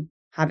focusing on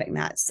having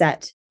that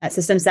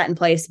system set in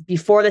place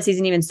before the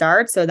season even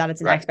starts, so that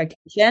it's an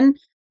expectation.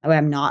 That way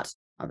I'm not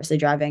obviously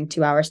driving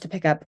 2 hours to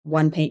pick up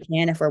one paint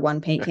can if we're one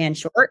paint can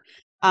short.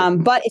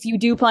 But if you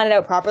do plan it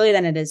out properly,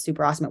 then it is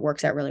super awesome. It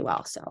works out really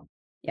well. So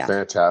yeah.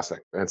 Fantastic.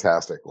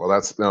 Well,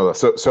 that's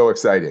so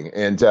exciting.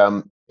 And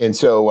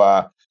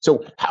so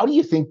how do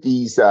you think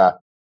these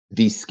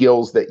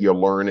skills that you're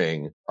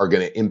learning are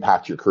going to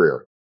impact your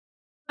career?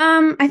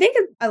 I think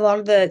a lot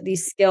of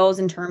these skills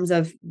in terms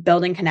of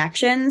building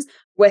connections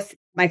with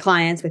my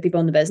clients, with people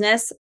in the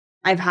business,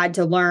 I've had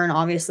to learn,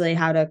 obviously,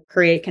 how to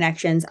create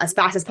connections as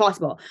fast as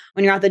possible.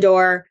 When you're at the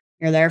door,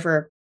 you're there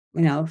for,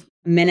 a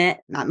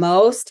minute at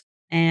most,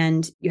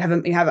 and you have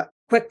a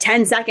quick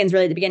 10 seconds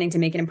really at the beginning to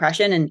make an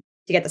impression and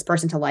to get this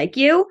person to like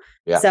you.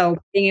 Yeah. So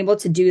being able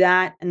to do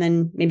that, and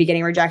then maybe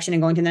getting rejection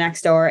and going to the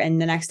next door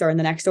and the next door and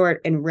the next door,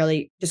 and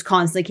really just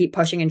constantly keep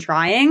pushing and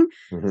trying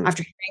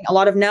after hearing a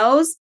lot of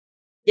no's,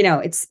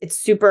 it's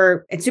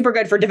super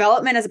good for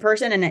development as a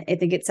person. And I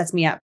think it sets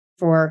me up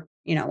for,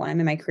 when I'm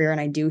in my career and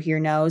I do hear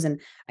no's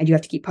and I do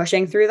have to keep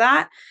pushing through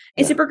that.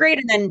 It's super great.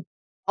 And then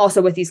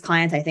also with these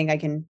clients, I think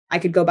I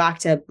could go back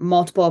to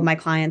multiple of my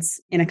clients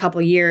in a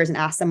couple of years and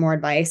ask them more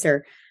advice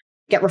or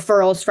get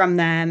referrals from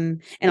them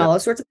and all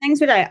those sorts of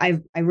things, which I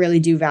really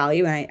do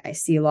value. And I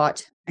see a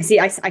lot. I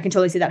can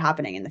totally see that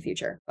happening in the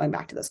future, going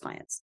back to those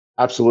clients.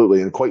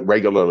 Absolutely. And quite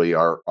regularly,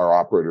 our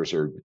operators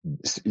are,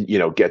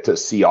 get to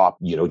see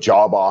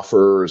job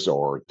offers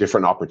or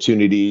different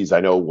opportunities.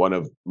 I know one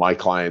of my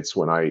clients,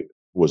 when I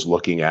was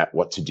looking at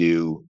what to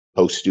do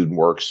post Student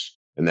Works,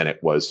 and then it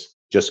was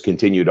just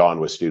continued on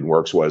with Student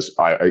Works. Was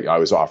I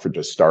was offered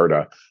to start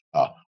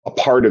a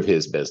part of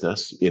his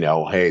business.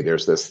 Hey,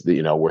 there's this.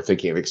 We're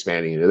thinking of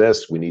expanding into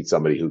this. We need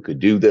somebody who could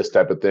do this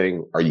type of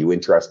thing. Are you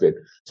interested?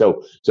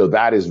 So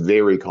that is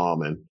very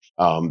common,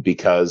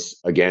 because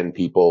again,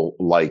 people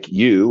like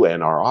you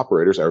and our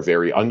operators are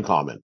very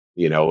uncommon.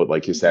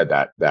 Like you said,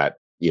 that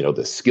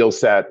the skill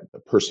set, the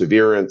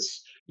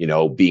perseverance,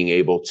 being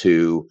able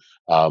to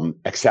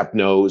accept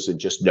no's and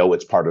just know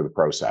it's part of the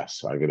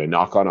process. I'm going to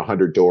knock on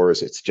 100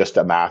 doors. It's just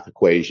a math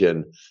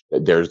equation.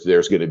 There's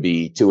going to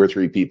be 2 or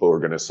 3 people who are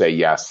going to say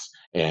yes,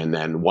 and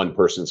then one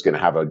person's going to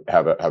have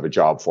a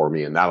job for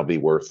me, and that'll be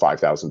worth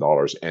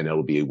 $5,000, and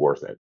it'll be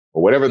worth it,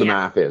 or whatever the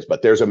math is.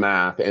 But there's a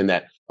math, and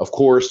that, of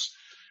course,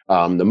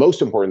 the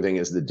most important thing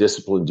is the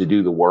discipline to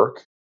do the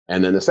work.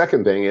 And then the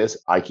second thing is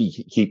I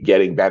keep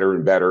getting better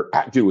and better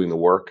at doing the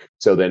work.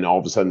 So then all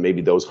of a sudden,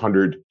 maybe those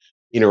 100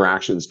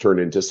 interactions turn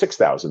into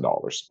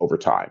 $6,000 over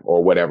time,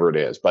 or whatever it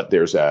is. But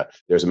there's a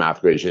math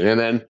equation, and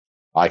then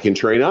I can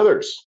train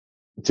others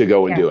to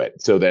go and do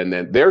it. So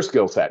then their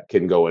skill set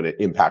can go and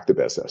impact the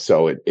business.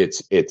 So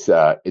it's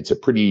a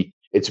pretty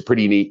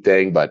neat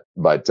thing. But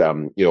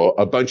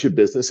a bunch of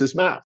business is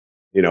math,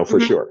 for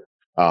sure.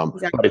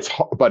 Exactly.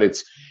 But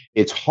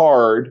it's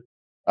hard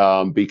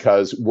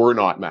because we're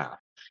not math.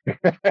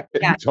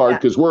 It's hard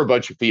because we're a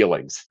bunch of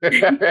feelings.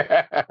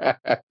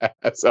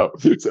 So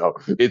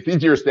it's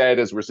easier said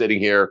as we're sitting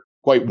here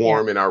quite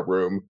warm in our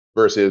room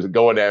versus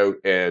going out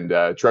and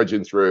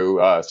trudging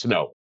through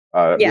snow,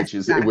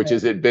 which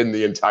has been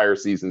the entire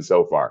season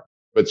so far.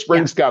 But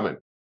spring's coming.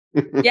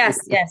 Yes.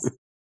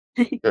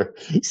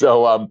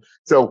 So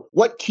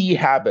what key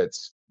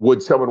habits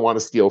would someone want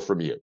to steal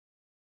from you?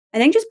 I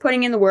think just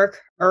putting in the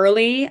work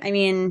early. I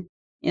mean,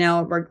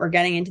 we're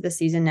getting into the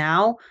season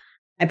now.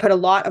 I put a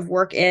lot of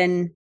work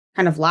in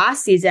kind of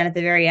last season at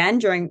the very end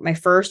during my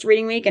first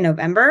reading week in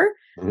November.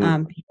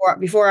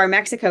 Before our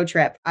Mexico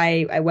trip,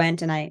 I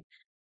went and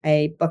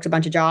I booked a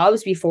bunch of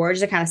jobs before,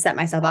 just to kind of set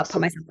myself up,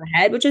 put myself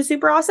ahead, which is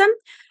super awesome.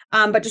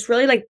 But just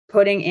really like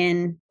putting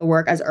in the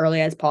work as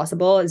early as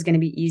possible is going to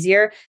be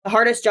easier. The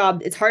hardest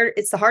job, it's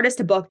the hardest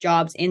to book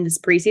jobs in this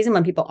preseason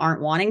when people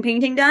aren't wanting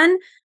painting done.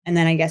 And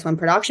then I guess when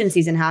production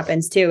season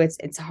happens too,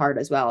 it's hard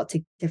as well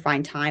to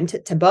find time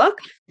to book.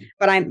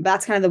 But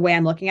that's kind of the way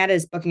I'm looking at it,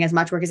 is booking as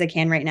much work as I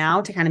can right now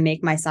to kind of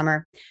make my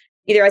summer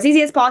either as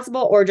easy as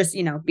possible, or just,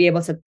 be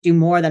able to do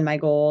more than my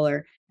goal,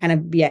 or kind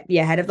of be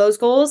ahead of those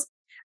goals.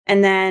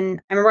 And then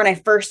I remember when I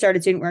first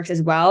started Student Works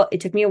as well,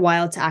 it took me a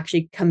while to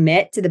actually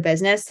commit to the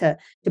business, to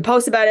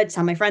post about it, to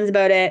tell my friends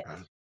about it,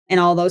 and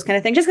all those kind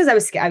of things, just because I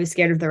was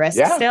scared of the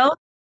risk still.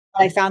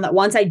 But I found that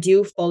once I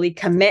do fully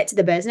commit to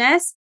the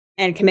business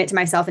and commit to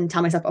myself and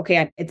tell myself,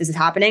 okay, if this is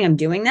happening, I'm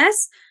doing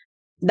this,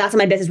 that's when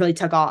my business really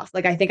took off.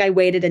 Like, I think I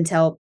waited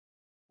until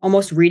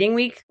almost reading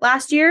week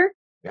last year,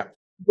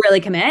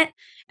 really commit.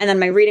 And then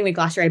my reading week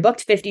last year, I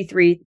booked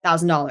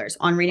 $53,000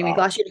 on reading week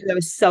last year because I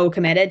was so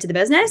committed to the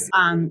business.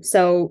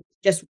 So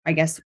just, I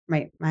guess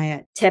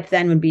my tip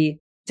then would be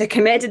to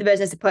commit to the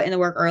business, to put in the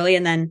work early,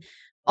 and then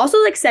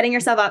also like setting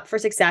yourself up for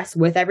success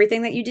with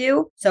everything that you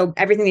do. So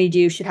everything that you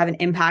do should have an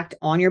impact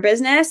on your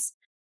business.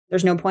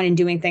 There's no point in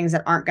doing things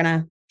that aren't going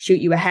to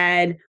shoot you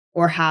ahead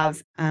or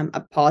have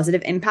a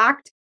positive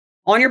impact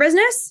on your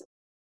business.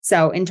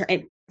 So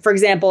for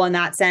example, in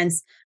that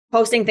sense,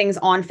 posting things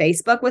on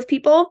Facebook with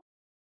people,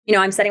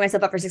 I'm setting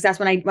myself up for success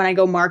when I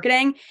go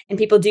marketing, and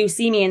people do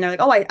see me and they're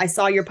like, oh, I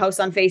saw your post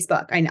on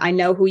Facebook. I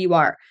know who you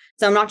are.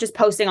 So I'm not just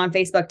posting on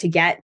Facebook to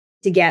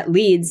get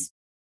leads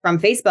from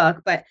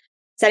Facebook, but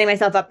setting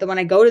myself up that when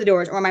I go to the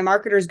doors, or my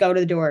marketers go to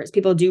the doors,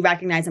 people do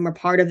recognize and we're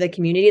part of the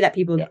community, that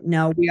people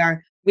know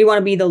we want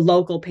to be the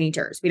local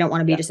painters. We don't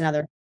want to be just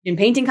another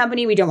painting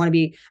company. We don't want to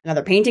be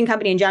another painting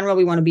company in general.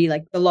 We want to be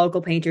like the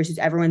local painters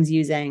who everyone's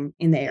using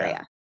in the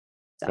area.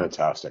 So.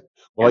 Fantastic.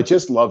 Well, I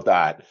just love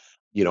that,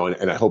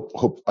 and I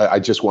hope I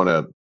just want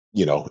to,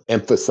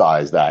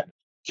 emphasize that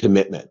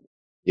commitment.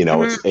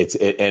 It's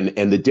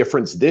the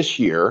difference this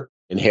year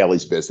in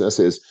Hailey's business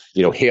is,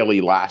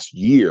 Hailey last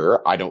year,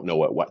 I don't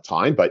know at what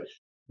time, but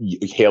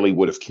Hailey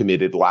would have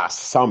committed last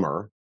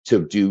summer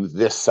to do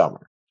this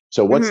summer.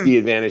 So what's the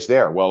advantage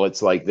there? Well,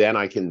 it's like, then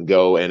I can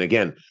go and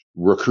again,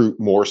 recruit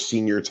more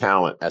senior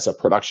talent as a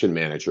production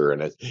manager,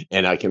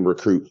 and I can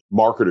recruit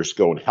marketers to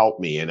go and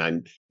help me. And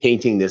I'm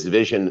painting this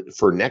vision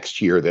for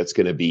next year that's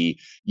going to be,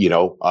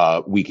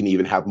 we can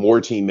even have more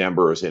team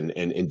members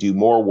and do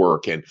more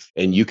work, and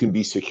you can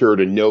be secure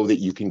to know that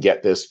you can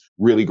get this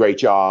really great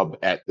job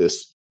at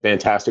this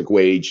fantastic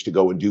wage to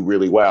go and do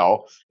really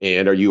well.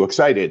 And are you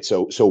excited?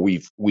 So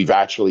we've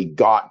actually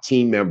got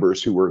team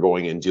members who are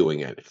going and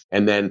doing it.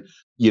 And then,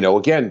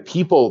 again,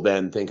 people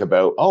then think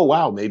about, oh,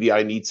 wow, maybe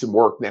I need some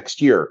work next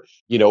year.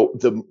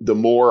 The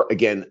more,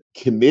 again,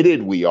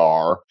 committed we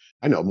are,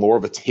 I know, more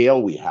of a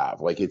tail we have.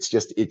 Like, it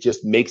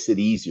just makes it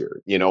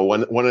easier.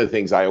 One of the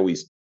things I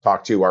always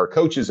talk to our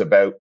coaches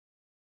about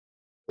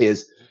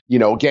is,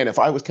 again, if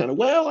I was kind of,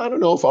 well, I don't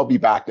know if I'll be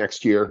back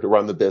next year to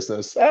run the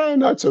business.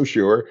 Not so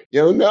sure.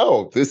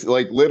 No, this,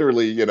 like,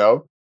 literally,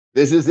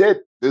 this is it.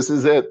 This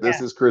is it. This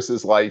Yeah. is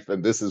Chris's life,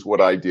 and this is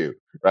what I do.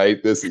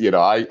 Right. This,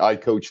 I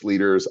coach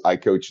leaders. I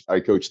coach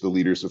the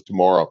leaders of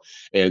tomorrow,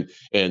 and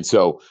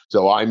so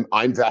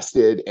I'm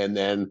vested, and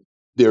then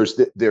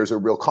there's a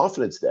real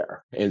confidence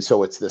there. And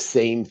so it's the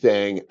same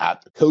thing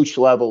at the coach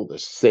level, the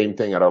same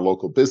thing at our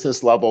local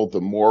business level.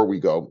 The more we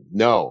go,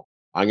 no,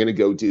 I'm going to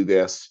go do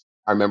this.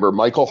 I remember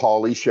Michael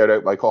Hawley, shout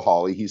out Michael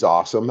Hawley. He's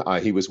awesome.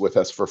 He was with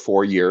us for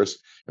 4 years.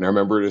 And I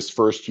remember his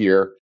first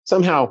year,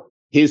 somehow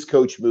his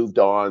coach moved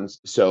on.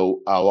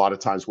 So a lot of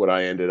times what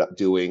I ended up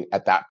doing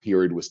at that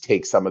period was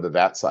take some of the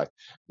vets,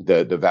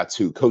 the vets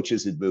who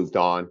coaches had moved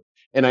on.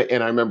 And I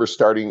remember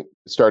starting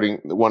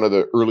one of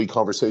the early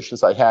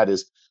conversations I had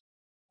is,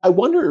 I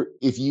wonder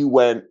if you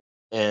went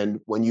and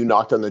when you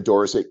knocked on the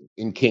doors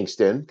in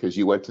Kingston, because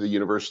you went to the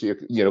university,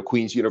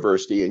 Queen's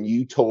University, and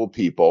you told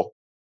people,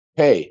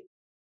 hey,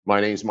 my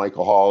name's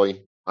Michael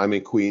Hawley. I'm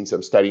in Queens.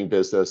 I'm studying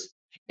business.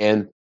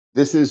 And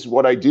this is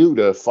what I do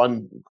to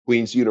fund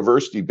Queen's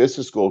University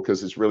Business School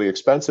because it's really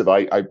expensive.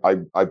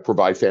 I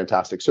provide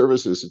fantastic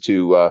services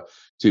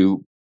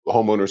to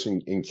homeowners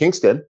in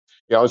Kingston.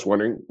 I was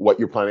wondering what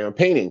you're planning on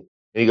painting.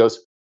 And he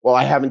goes, well,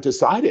 I haven't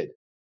decided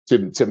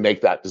to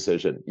make that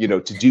decision, to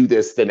do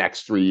this the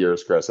next 3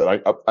 years, Chris.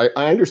 And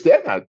I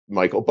understand that,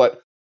 Michael,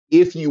 but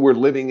if you were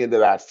living into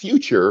that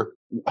future,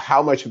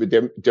 how much of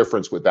a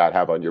difference would that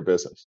have on your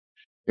business?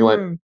 He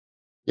went,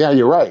 yeah,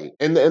 you're right.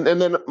 And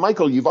then,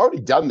 Michael, you've already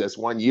done this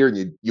 1 year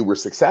and you were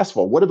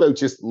successful. What about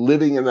just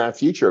living in that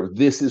future of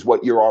this is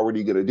what you're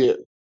already going to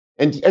do?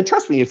 And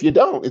trust me, if you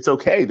don't, it's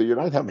okay that you're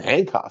not having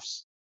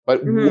handcuffs.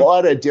 But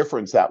what a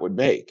difference that would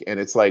make. And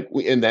it's like,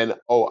 and then,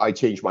 I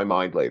changed my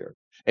mind later.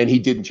 And he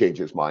didn't change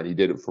his mind. He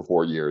did it for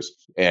 4 years.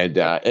 And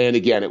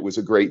again, it was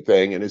a great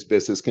thing. And his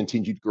business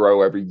continued to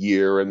grow every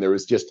year. And there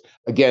was just,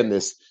 again,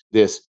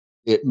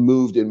 it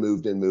moved and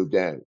moved and moved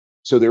in.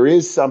 So there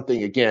is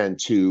something, again,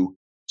 to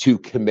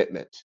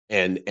commitment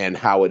and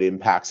how it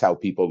impacts how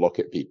people look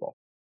at people.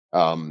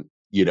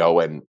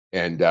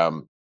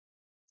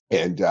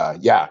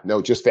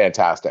 Just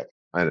fantastic.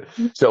 And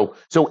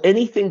so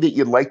anything that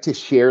you'd like to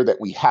share that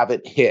we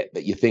haven't hit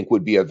that you think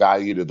would be of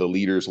value to the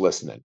leaders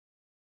listening?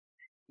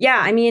 Yeah,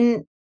 I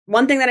mean,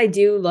 one thing that I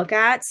do look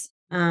at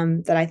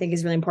that I think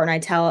is really important, I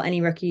tell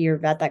any rookie or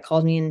vet that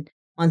calls me and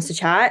wants to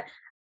chat,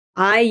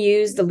 I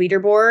use the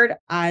leaderboard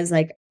as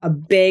like a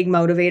big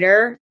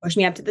motivator, push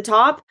me up to the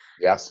top.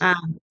 Yes.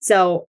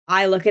 So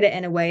I look at it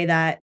in a way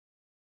that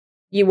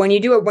when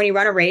you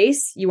run a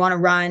race, you want to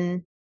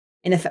run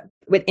in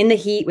the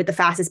heat with the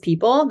fastest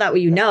people. That way,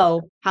 you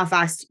know how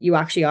fast you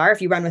actually are.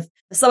 If you run with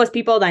the slowest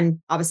people,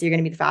 then obviously you're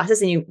going to be the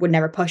fastest and you would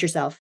never push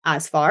yourself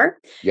as far.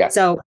 Yeah.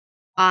 So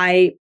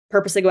I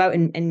purposely go out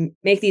and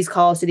make these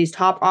calls to these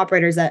top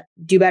operators that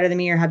do better than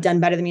me or have done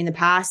better than me in the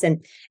past,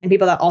 and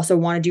people that also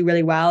want to do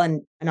really well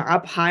and are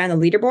up high on the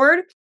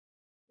leaderboard.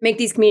 Make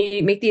these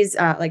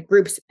like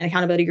groups and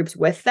accountability groups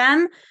with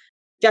them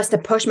just to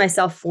push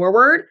myself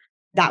forward.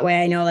 That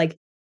way I know, like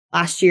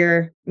last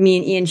year, me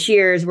and Ian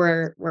Shears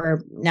were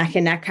neck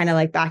and neck, kind of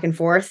like back and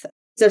forth.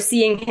 So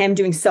seeing him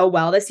doing so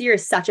well this year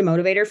is such a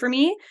motivator for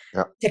me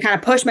to kind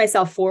of push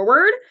myself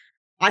forward.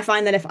 I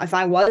find that if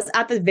I was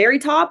at the very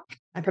top,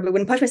 I probably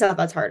wouldn't push myself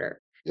as harder.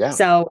 Yeah.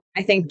 So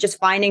I think just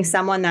finding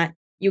someone that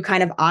you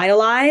kind of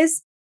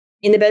idolize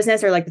in the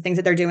business, or like the things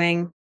that they're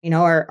doing,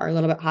 are a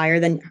little bit higher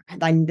than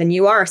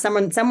you are, or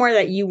somewhere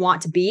that you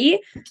want to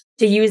be,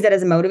 to use that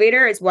as a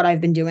motivator is what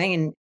I've been doing.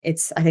 And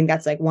I think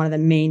that's like one of the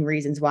main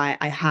reasons why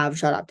I have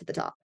shot up to the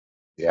top.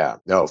 Yeah,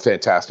 no,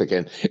 fantastic.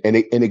 And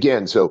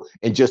again,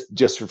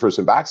 just for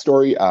some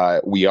backstory,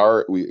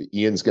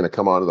 Ian's going to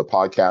come onto the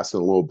podcast in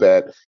a little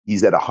bit.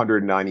 He's at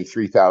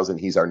 193,000.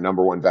 He's our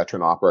number one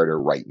veteran operator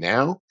right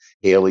now.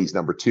 Hailey's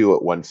number 2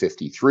 at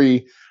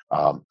 153.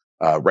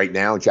 Right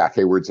now, Jack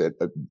Hayward's at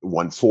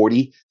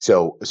 140.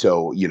 So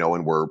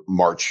and we're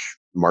March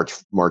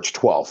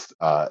 12th,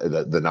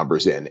 the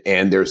numbers in,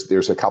 and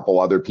there's a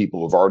couple other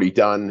people who've already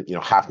done,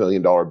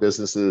 $500,000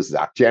 businesses,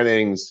 Zach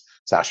Jennings,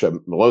 Sasha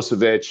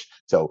Milosevic.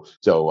 So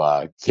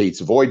Kate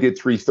Savoy did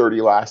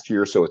 330 last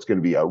year. So it's going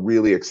to be a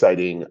really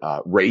exciting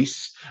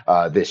race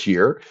this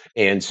year.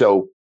 And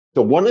so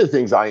one of the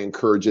things I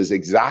encourage is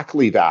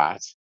exactly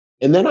that.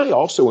 And then I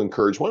also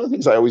encourage, one of the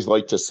things I always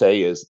like to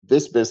say is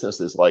this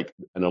business is like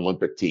an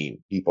Olympic team.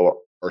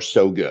 People are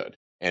so good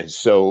and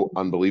so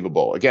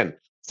unbelievable. Again,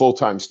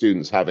 full-time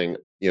students having,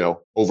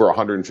 over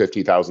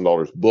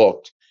 $150,000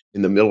 booked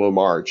in the middle of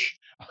March.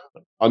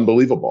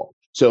 Unbelievable.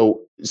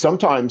 So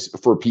sometimes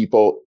for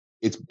people,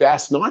 it's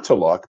best not to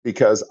look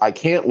because I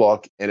can't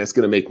look and it's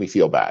going to make me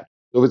feel bad.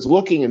 So if it's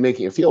looking and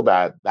making it feel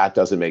bad, that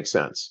doesn't make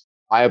sense.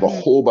 I have a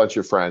whole bunch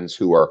of friends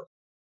who are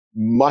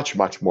much,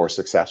 much more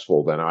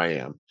successful than I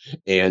am.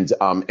 And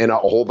a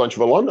whole bunch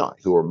of alumni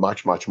who are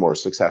much, much more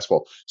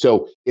successful.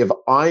 So if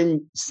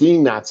I'm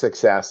seeing that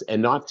success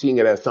and not seeing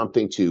it as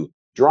something to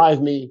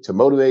drive me, to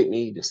motivate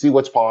me, to see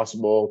what's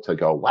possible, to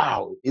go,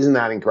 wow, isn't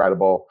that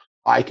incredible?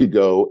 I could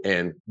go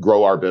and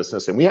grow our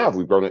business. And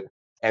we've grown it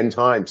 10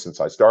 times since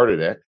I started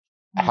it.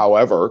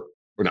 However,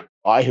 or not,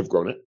 I have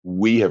grown it.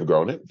 We have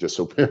grown it. Just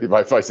so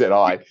if I said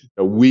I,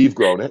 we've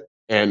grown it,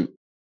 and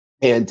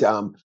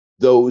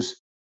those,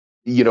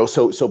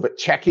 but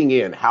checking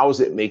in, how is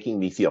it making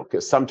me feel?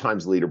 Because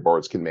sometimes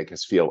leaderboards can make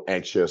us feel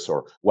anxious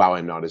or, wow,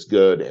 I'm not as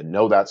good. And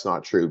no, that's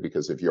not true,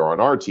 because if you're on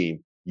our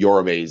team, you're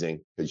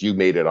amazing because you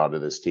made it onto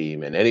this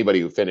team. And anybody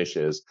who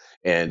finishes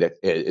and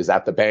is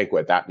at the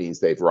banquet, that means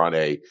they've run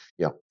a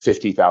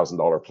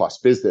 $50,000 plus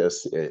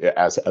business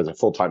as a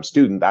full-time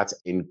student. That's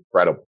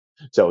incredible.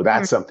 So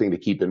that's something to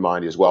keep in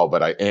mind as well.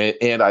 But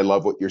I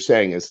love what you're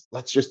saying is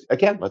let's just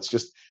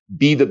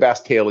be the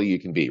best Hailey you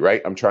can be,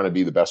 right? I'm trying to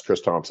be the best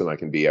Chris Thompson I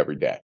can be every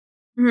day.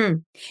 Mm-hmm.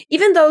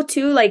 Even though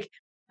too, like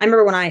I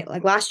remember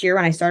when last year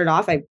when I started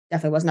off, I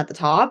definitely wasn't at the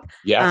top.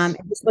 Yes.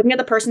 Just looking at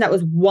the person that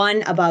was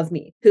one above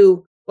me,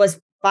 who was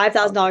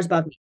 $5,000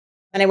 above me.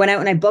 And I went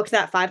out and I booked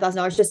that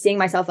 $5,000, just seeing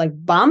myself like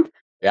bump.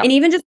 Yeah. And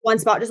even just one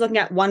spot, just looking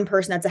at one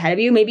person that's ahead of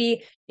you.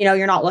 Maybe,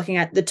 you're not looking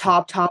at the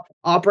top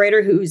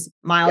operator who's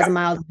miles and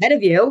miles ahead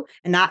of you.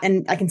 And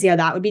I can see how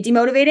that would be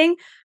demotivating.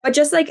 But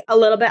just like a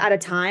little bit at a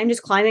time,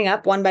 just climbing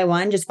up one by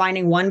one, just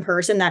finding one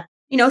person that,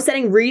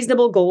 setting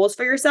reasonable goals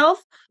for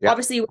yourself. Yeah.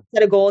 Obviously, you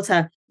set a goal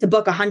to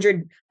book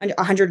 100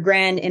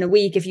 grand in a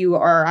week if you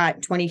are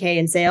at 20K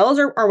in sales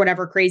or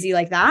whatever crazy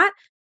like that.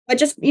 But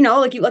just,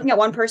 like you looking at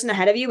one person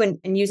ahead of you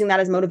and using that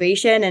as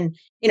motivation and,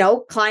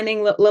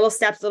 climbing little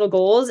steps, little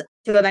goals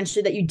to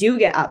eventually that you do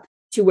get up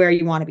to where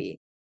you want to be.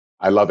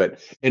 I love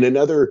it. And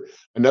another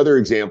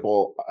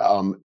example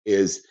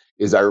is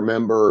I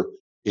remember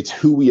it's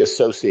who we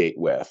associate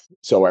with.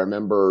 So I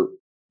remember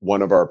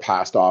one of our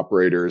past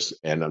operators,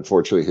 and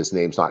unfortunately his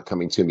name's not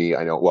coming to me.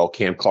 I know well,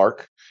 Cam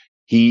Clark.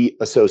 He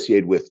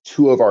associated with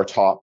two of our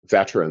top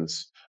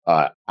veterans,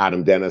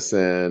 Adam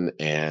Dennison,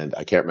 and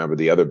I can't remember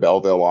the other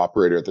Belleville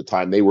operator at the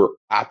time. They were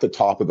at the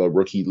top of the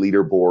rookie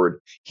leaderboard.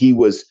 He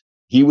was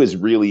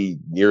really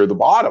near the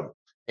bottom.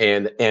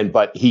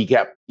 But he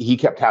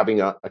kept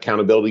having a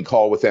accountability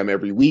call with them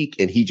every week,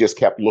 and he just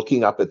kept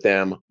looking up at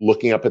them,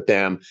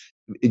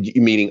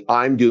 meaning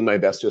I'm doing my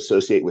best to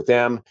associate with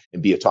them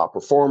and be a top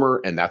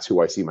performer, and that's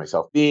who I see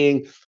myself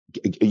being,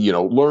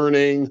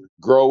 learning,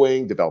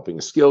 growing, developing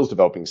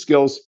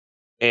skills,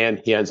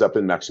 and he ends up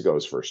in Mexico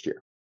his first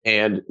year,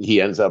 and he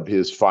ends up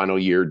his final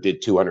year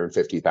did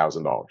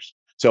 $250,000.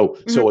 So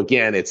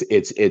again,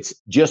 it's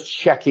just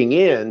checking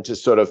in to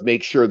sort of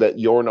make sure that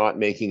you're not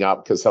making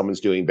up because someone's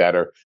doing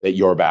better that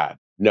you're bad.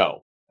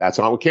 No, that's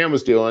not what Cam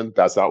was doing.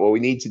 That's not what we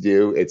need to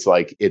do. It's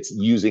like it's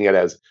using it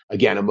as,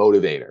 again, a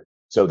motivator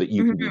so that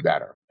you can do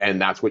better.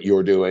 And that's what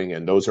you're doing.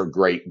 And those are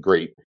great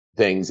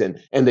things. And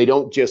they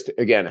don't just,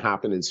 again,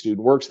 happen in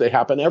Student Works. They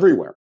happen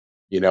everywhere,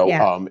 in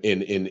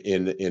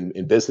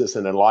business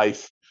and in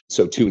life.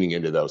 So tuning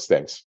into those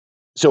things.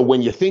 So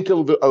when you think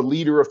of a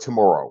leader of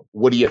tomorrow,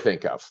 what do you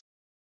think of?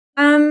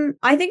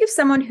 I think of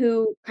someone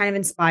who kind of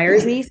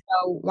inspires me. So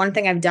one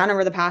thing I've done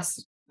over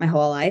my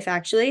whole life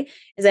actually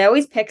is I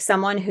always pick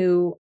someone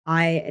who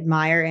I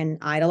admire and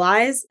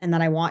idolize and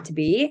that I want to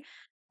be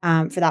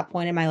for that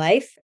point in my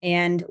life.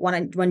 And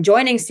when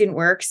joining Student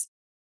Works,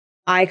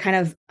 I kind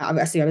of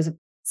obviously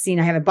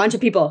I have a bunch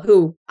of people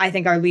who I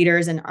think are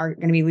leaders and are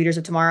going to be leaders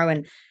of tomorrow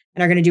and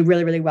are going to do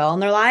really, really well in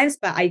their lives.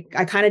 But I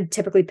kind of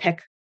typically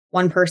pick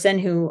one person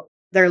who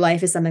their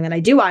life is something that I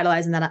do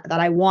idolize and that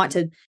I want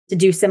to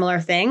do similar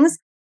things.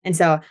 And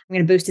so I'm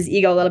going to boost his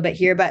ego a little bit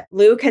here, but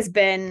Luke has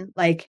been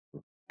like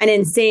an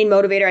insane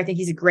motivator. I think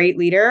he's a great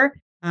leader.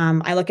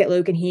 I look at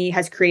Luke and he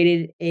has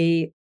created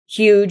a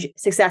huge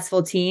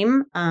successful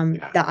team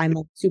that I'm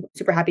super,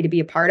 super happy to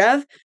be a part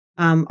of.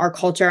 Our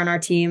culture on our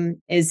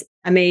team is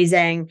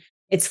amazing.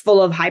 It's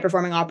full of high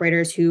performing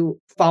operators who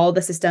follow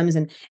the systems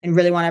and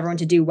really want everyone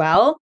to do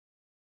well.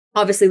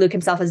 Obviously, Luke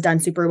himself has done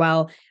super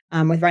well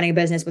with running a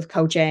business, with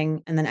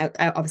coaching, and then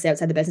obviously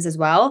outside the business as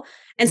well.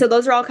 And so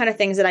those are all kind of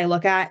things that I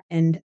look at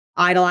and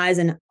idolize,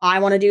 and I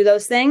want to do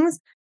those things.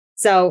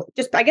 So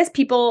just, I guess,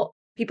 people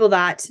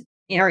that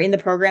are in the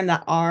program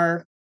that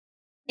are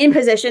in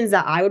positions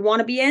that I would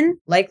want to be in,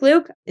 like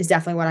Luke, is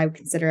definitely what I would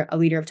consider a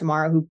leader of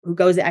tomorrow, who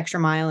goes the extra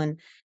mile and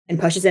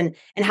pushes and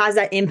has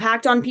that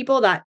impact on people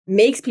that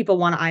makes people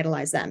want to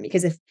idolize them.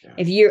 Because if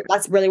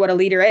that's really what a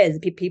leader is.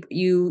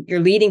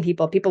 You're leading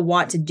people. People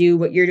want to do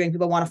what you're doing.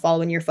 People want to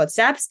follow in your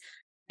footsteps.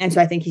 And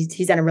so I think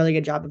he's done a really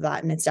good job of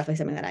that. And it's definitely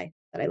something that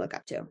I look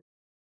up to.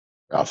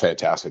 Oh,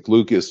 fantastic.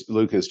 Luke is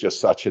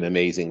just such an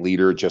amazing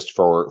leader. Just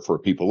for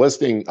people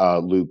listening,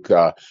 Luke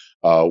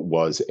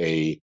was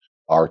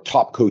our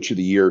top coach of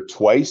the year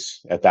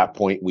twice. At that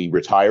point, we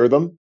retire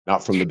them.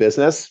 Not from the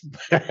business,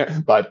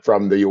 but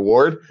from the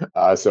award.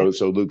 So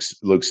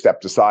Luke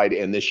stepped aside,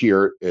 and this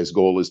year his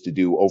goal is to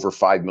do over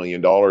 $5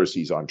 million.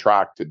 He's on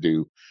track to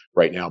do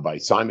right now by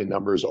Simon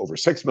numbers over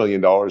 $6 million.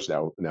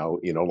 Now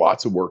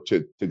lots of work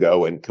to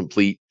go and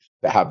complete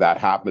to have that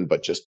happen,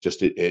 but just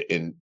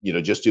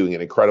doing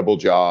an incredible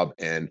job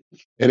and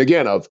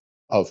again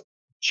of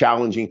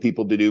challenging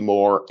people to do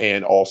more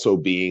and also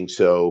being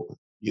so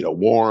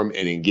warm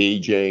and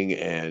engaging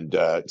and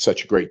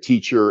such a great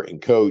teacher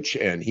and coach.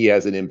 And he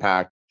has an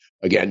impact,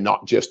 again,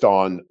 not just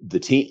on the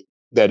team,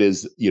 that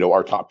is,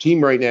 our top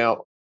team right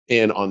now,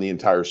 and on the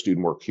entire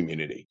student work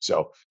community.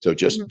 So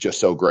just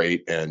so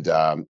great. And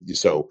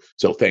so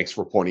thanks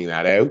for pointing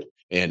that out.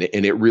 And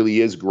it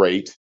really is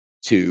great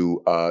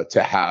to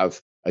have,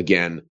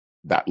 again,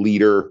 that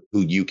leader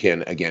who you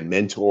can, again,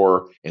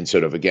 mentor and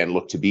sort of, again,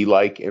 look to be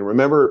like. And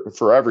remember,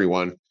 for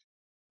everyone,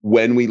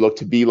 when we look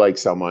to be like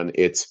someone,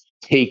 it's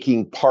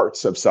taking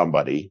parts of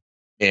somebody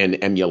and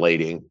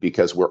emulating,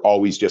 because we're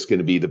always just going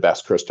to be the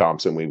best Chris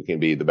Thompson. We can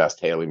be the best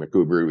Hailey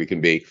McCoubrey we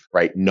can be,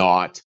 right?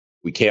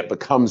 We can't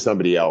become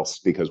somebody else,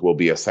 because we'll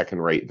be a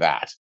second rate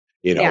that,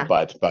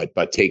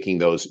 but taking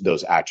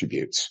those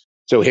attributes.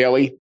 So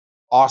Hailey,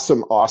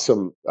 awesome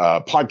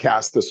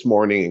podcast this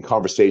morning and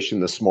conversation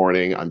this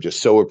morning. I'm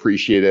just so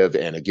appreciative.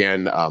 And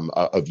again,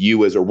 of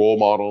you as a role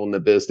model in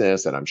the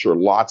business. And I'm sure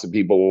lots of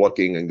people are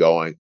looking and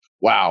going,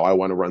 wow, I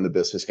want to run the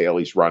business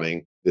Hailey's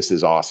running. This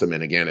is awesome.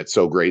 And again, it's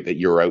so great that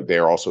you're out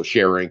there also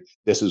sharing,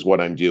 this is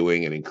what I'm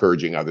doing, and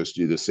encouraging others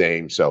to do the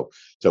same. So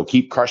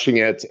keep crushing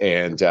it.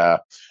 And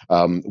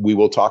we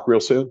will talk real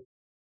soon.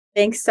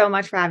 Thanks so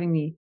much for having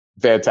me.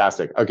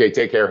 Fantastic. Okay,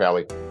 take care,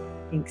 Hailey.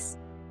 Thanks.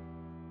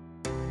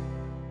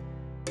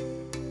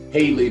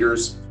 Hey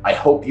leaders, I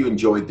hope you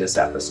enjoyed this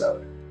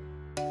episode.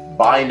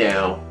 By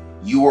now,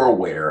 you are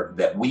aware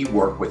that we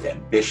work with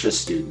ambitious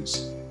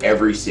students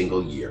every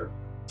single year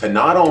to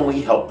not only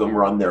help them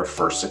run their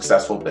first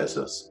successful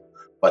business,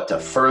 but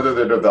to further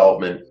their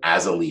development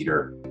as a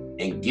leader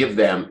and give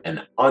them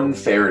an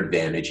unfair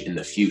advantage in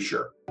the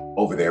future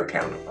over their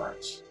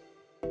counterparts.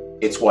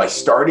 It's why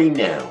starting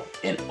now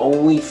and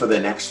only for the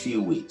next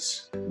few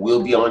weeks,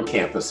 we'll be on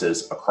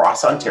campuses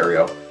across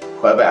Ontario,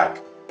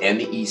 Quebec, and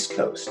the East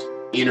Coast,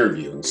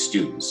 interviewing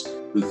students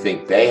who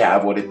think they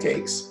have what it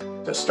takes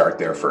to start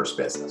their first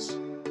business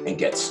and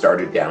get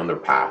started down their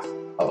path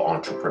of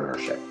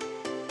entrepreneurship.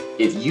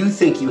 If you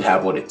think you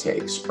have what it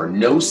takes or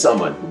know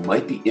someone who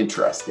might be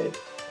interested,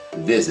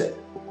 visit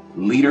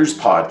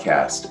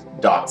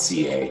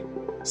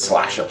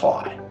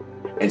leaderspodcast.ca/apply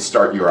and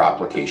start your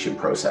application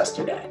process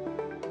today.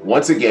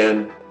 Once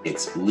again,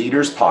 it's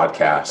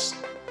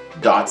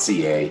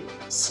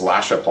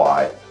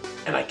leaderspodcast.ca/apply,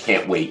 and I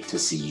can't wait to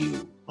see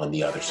you on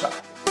the other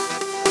side.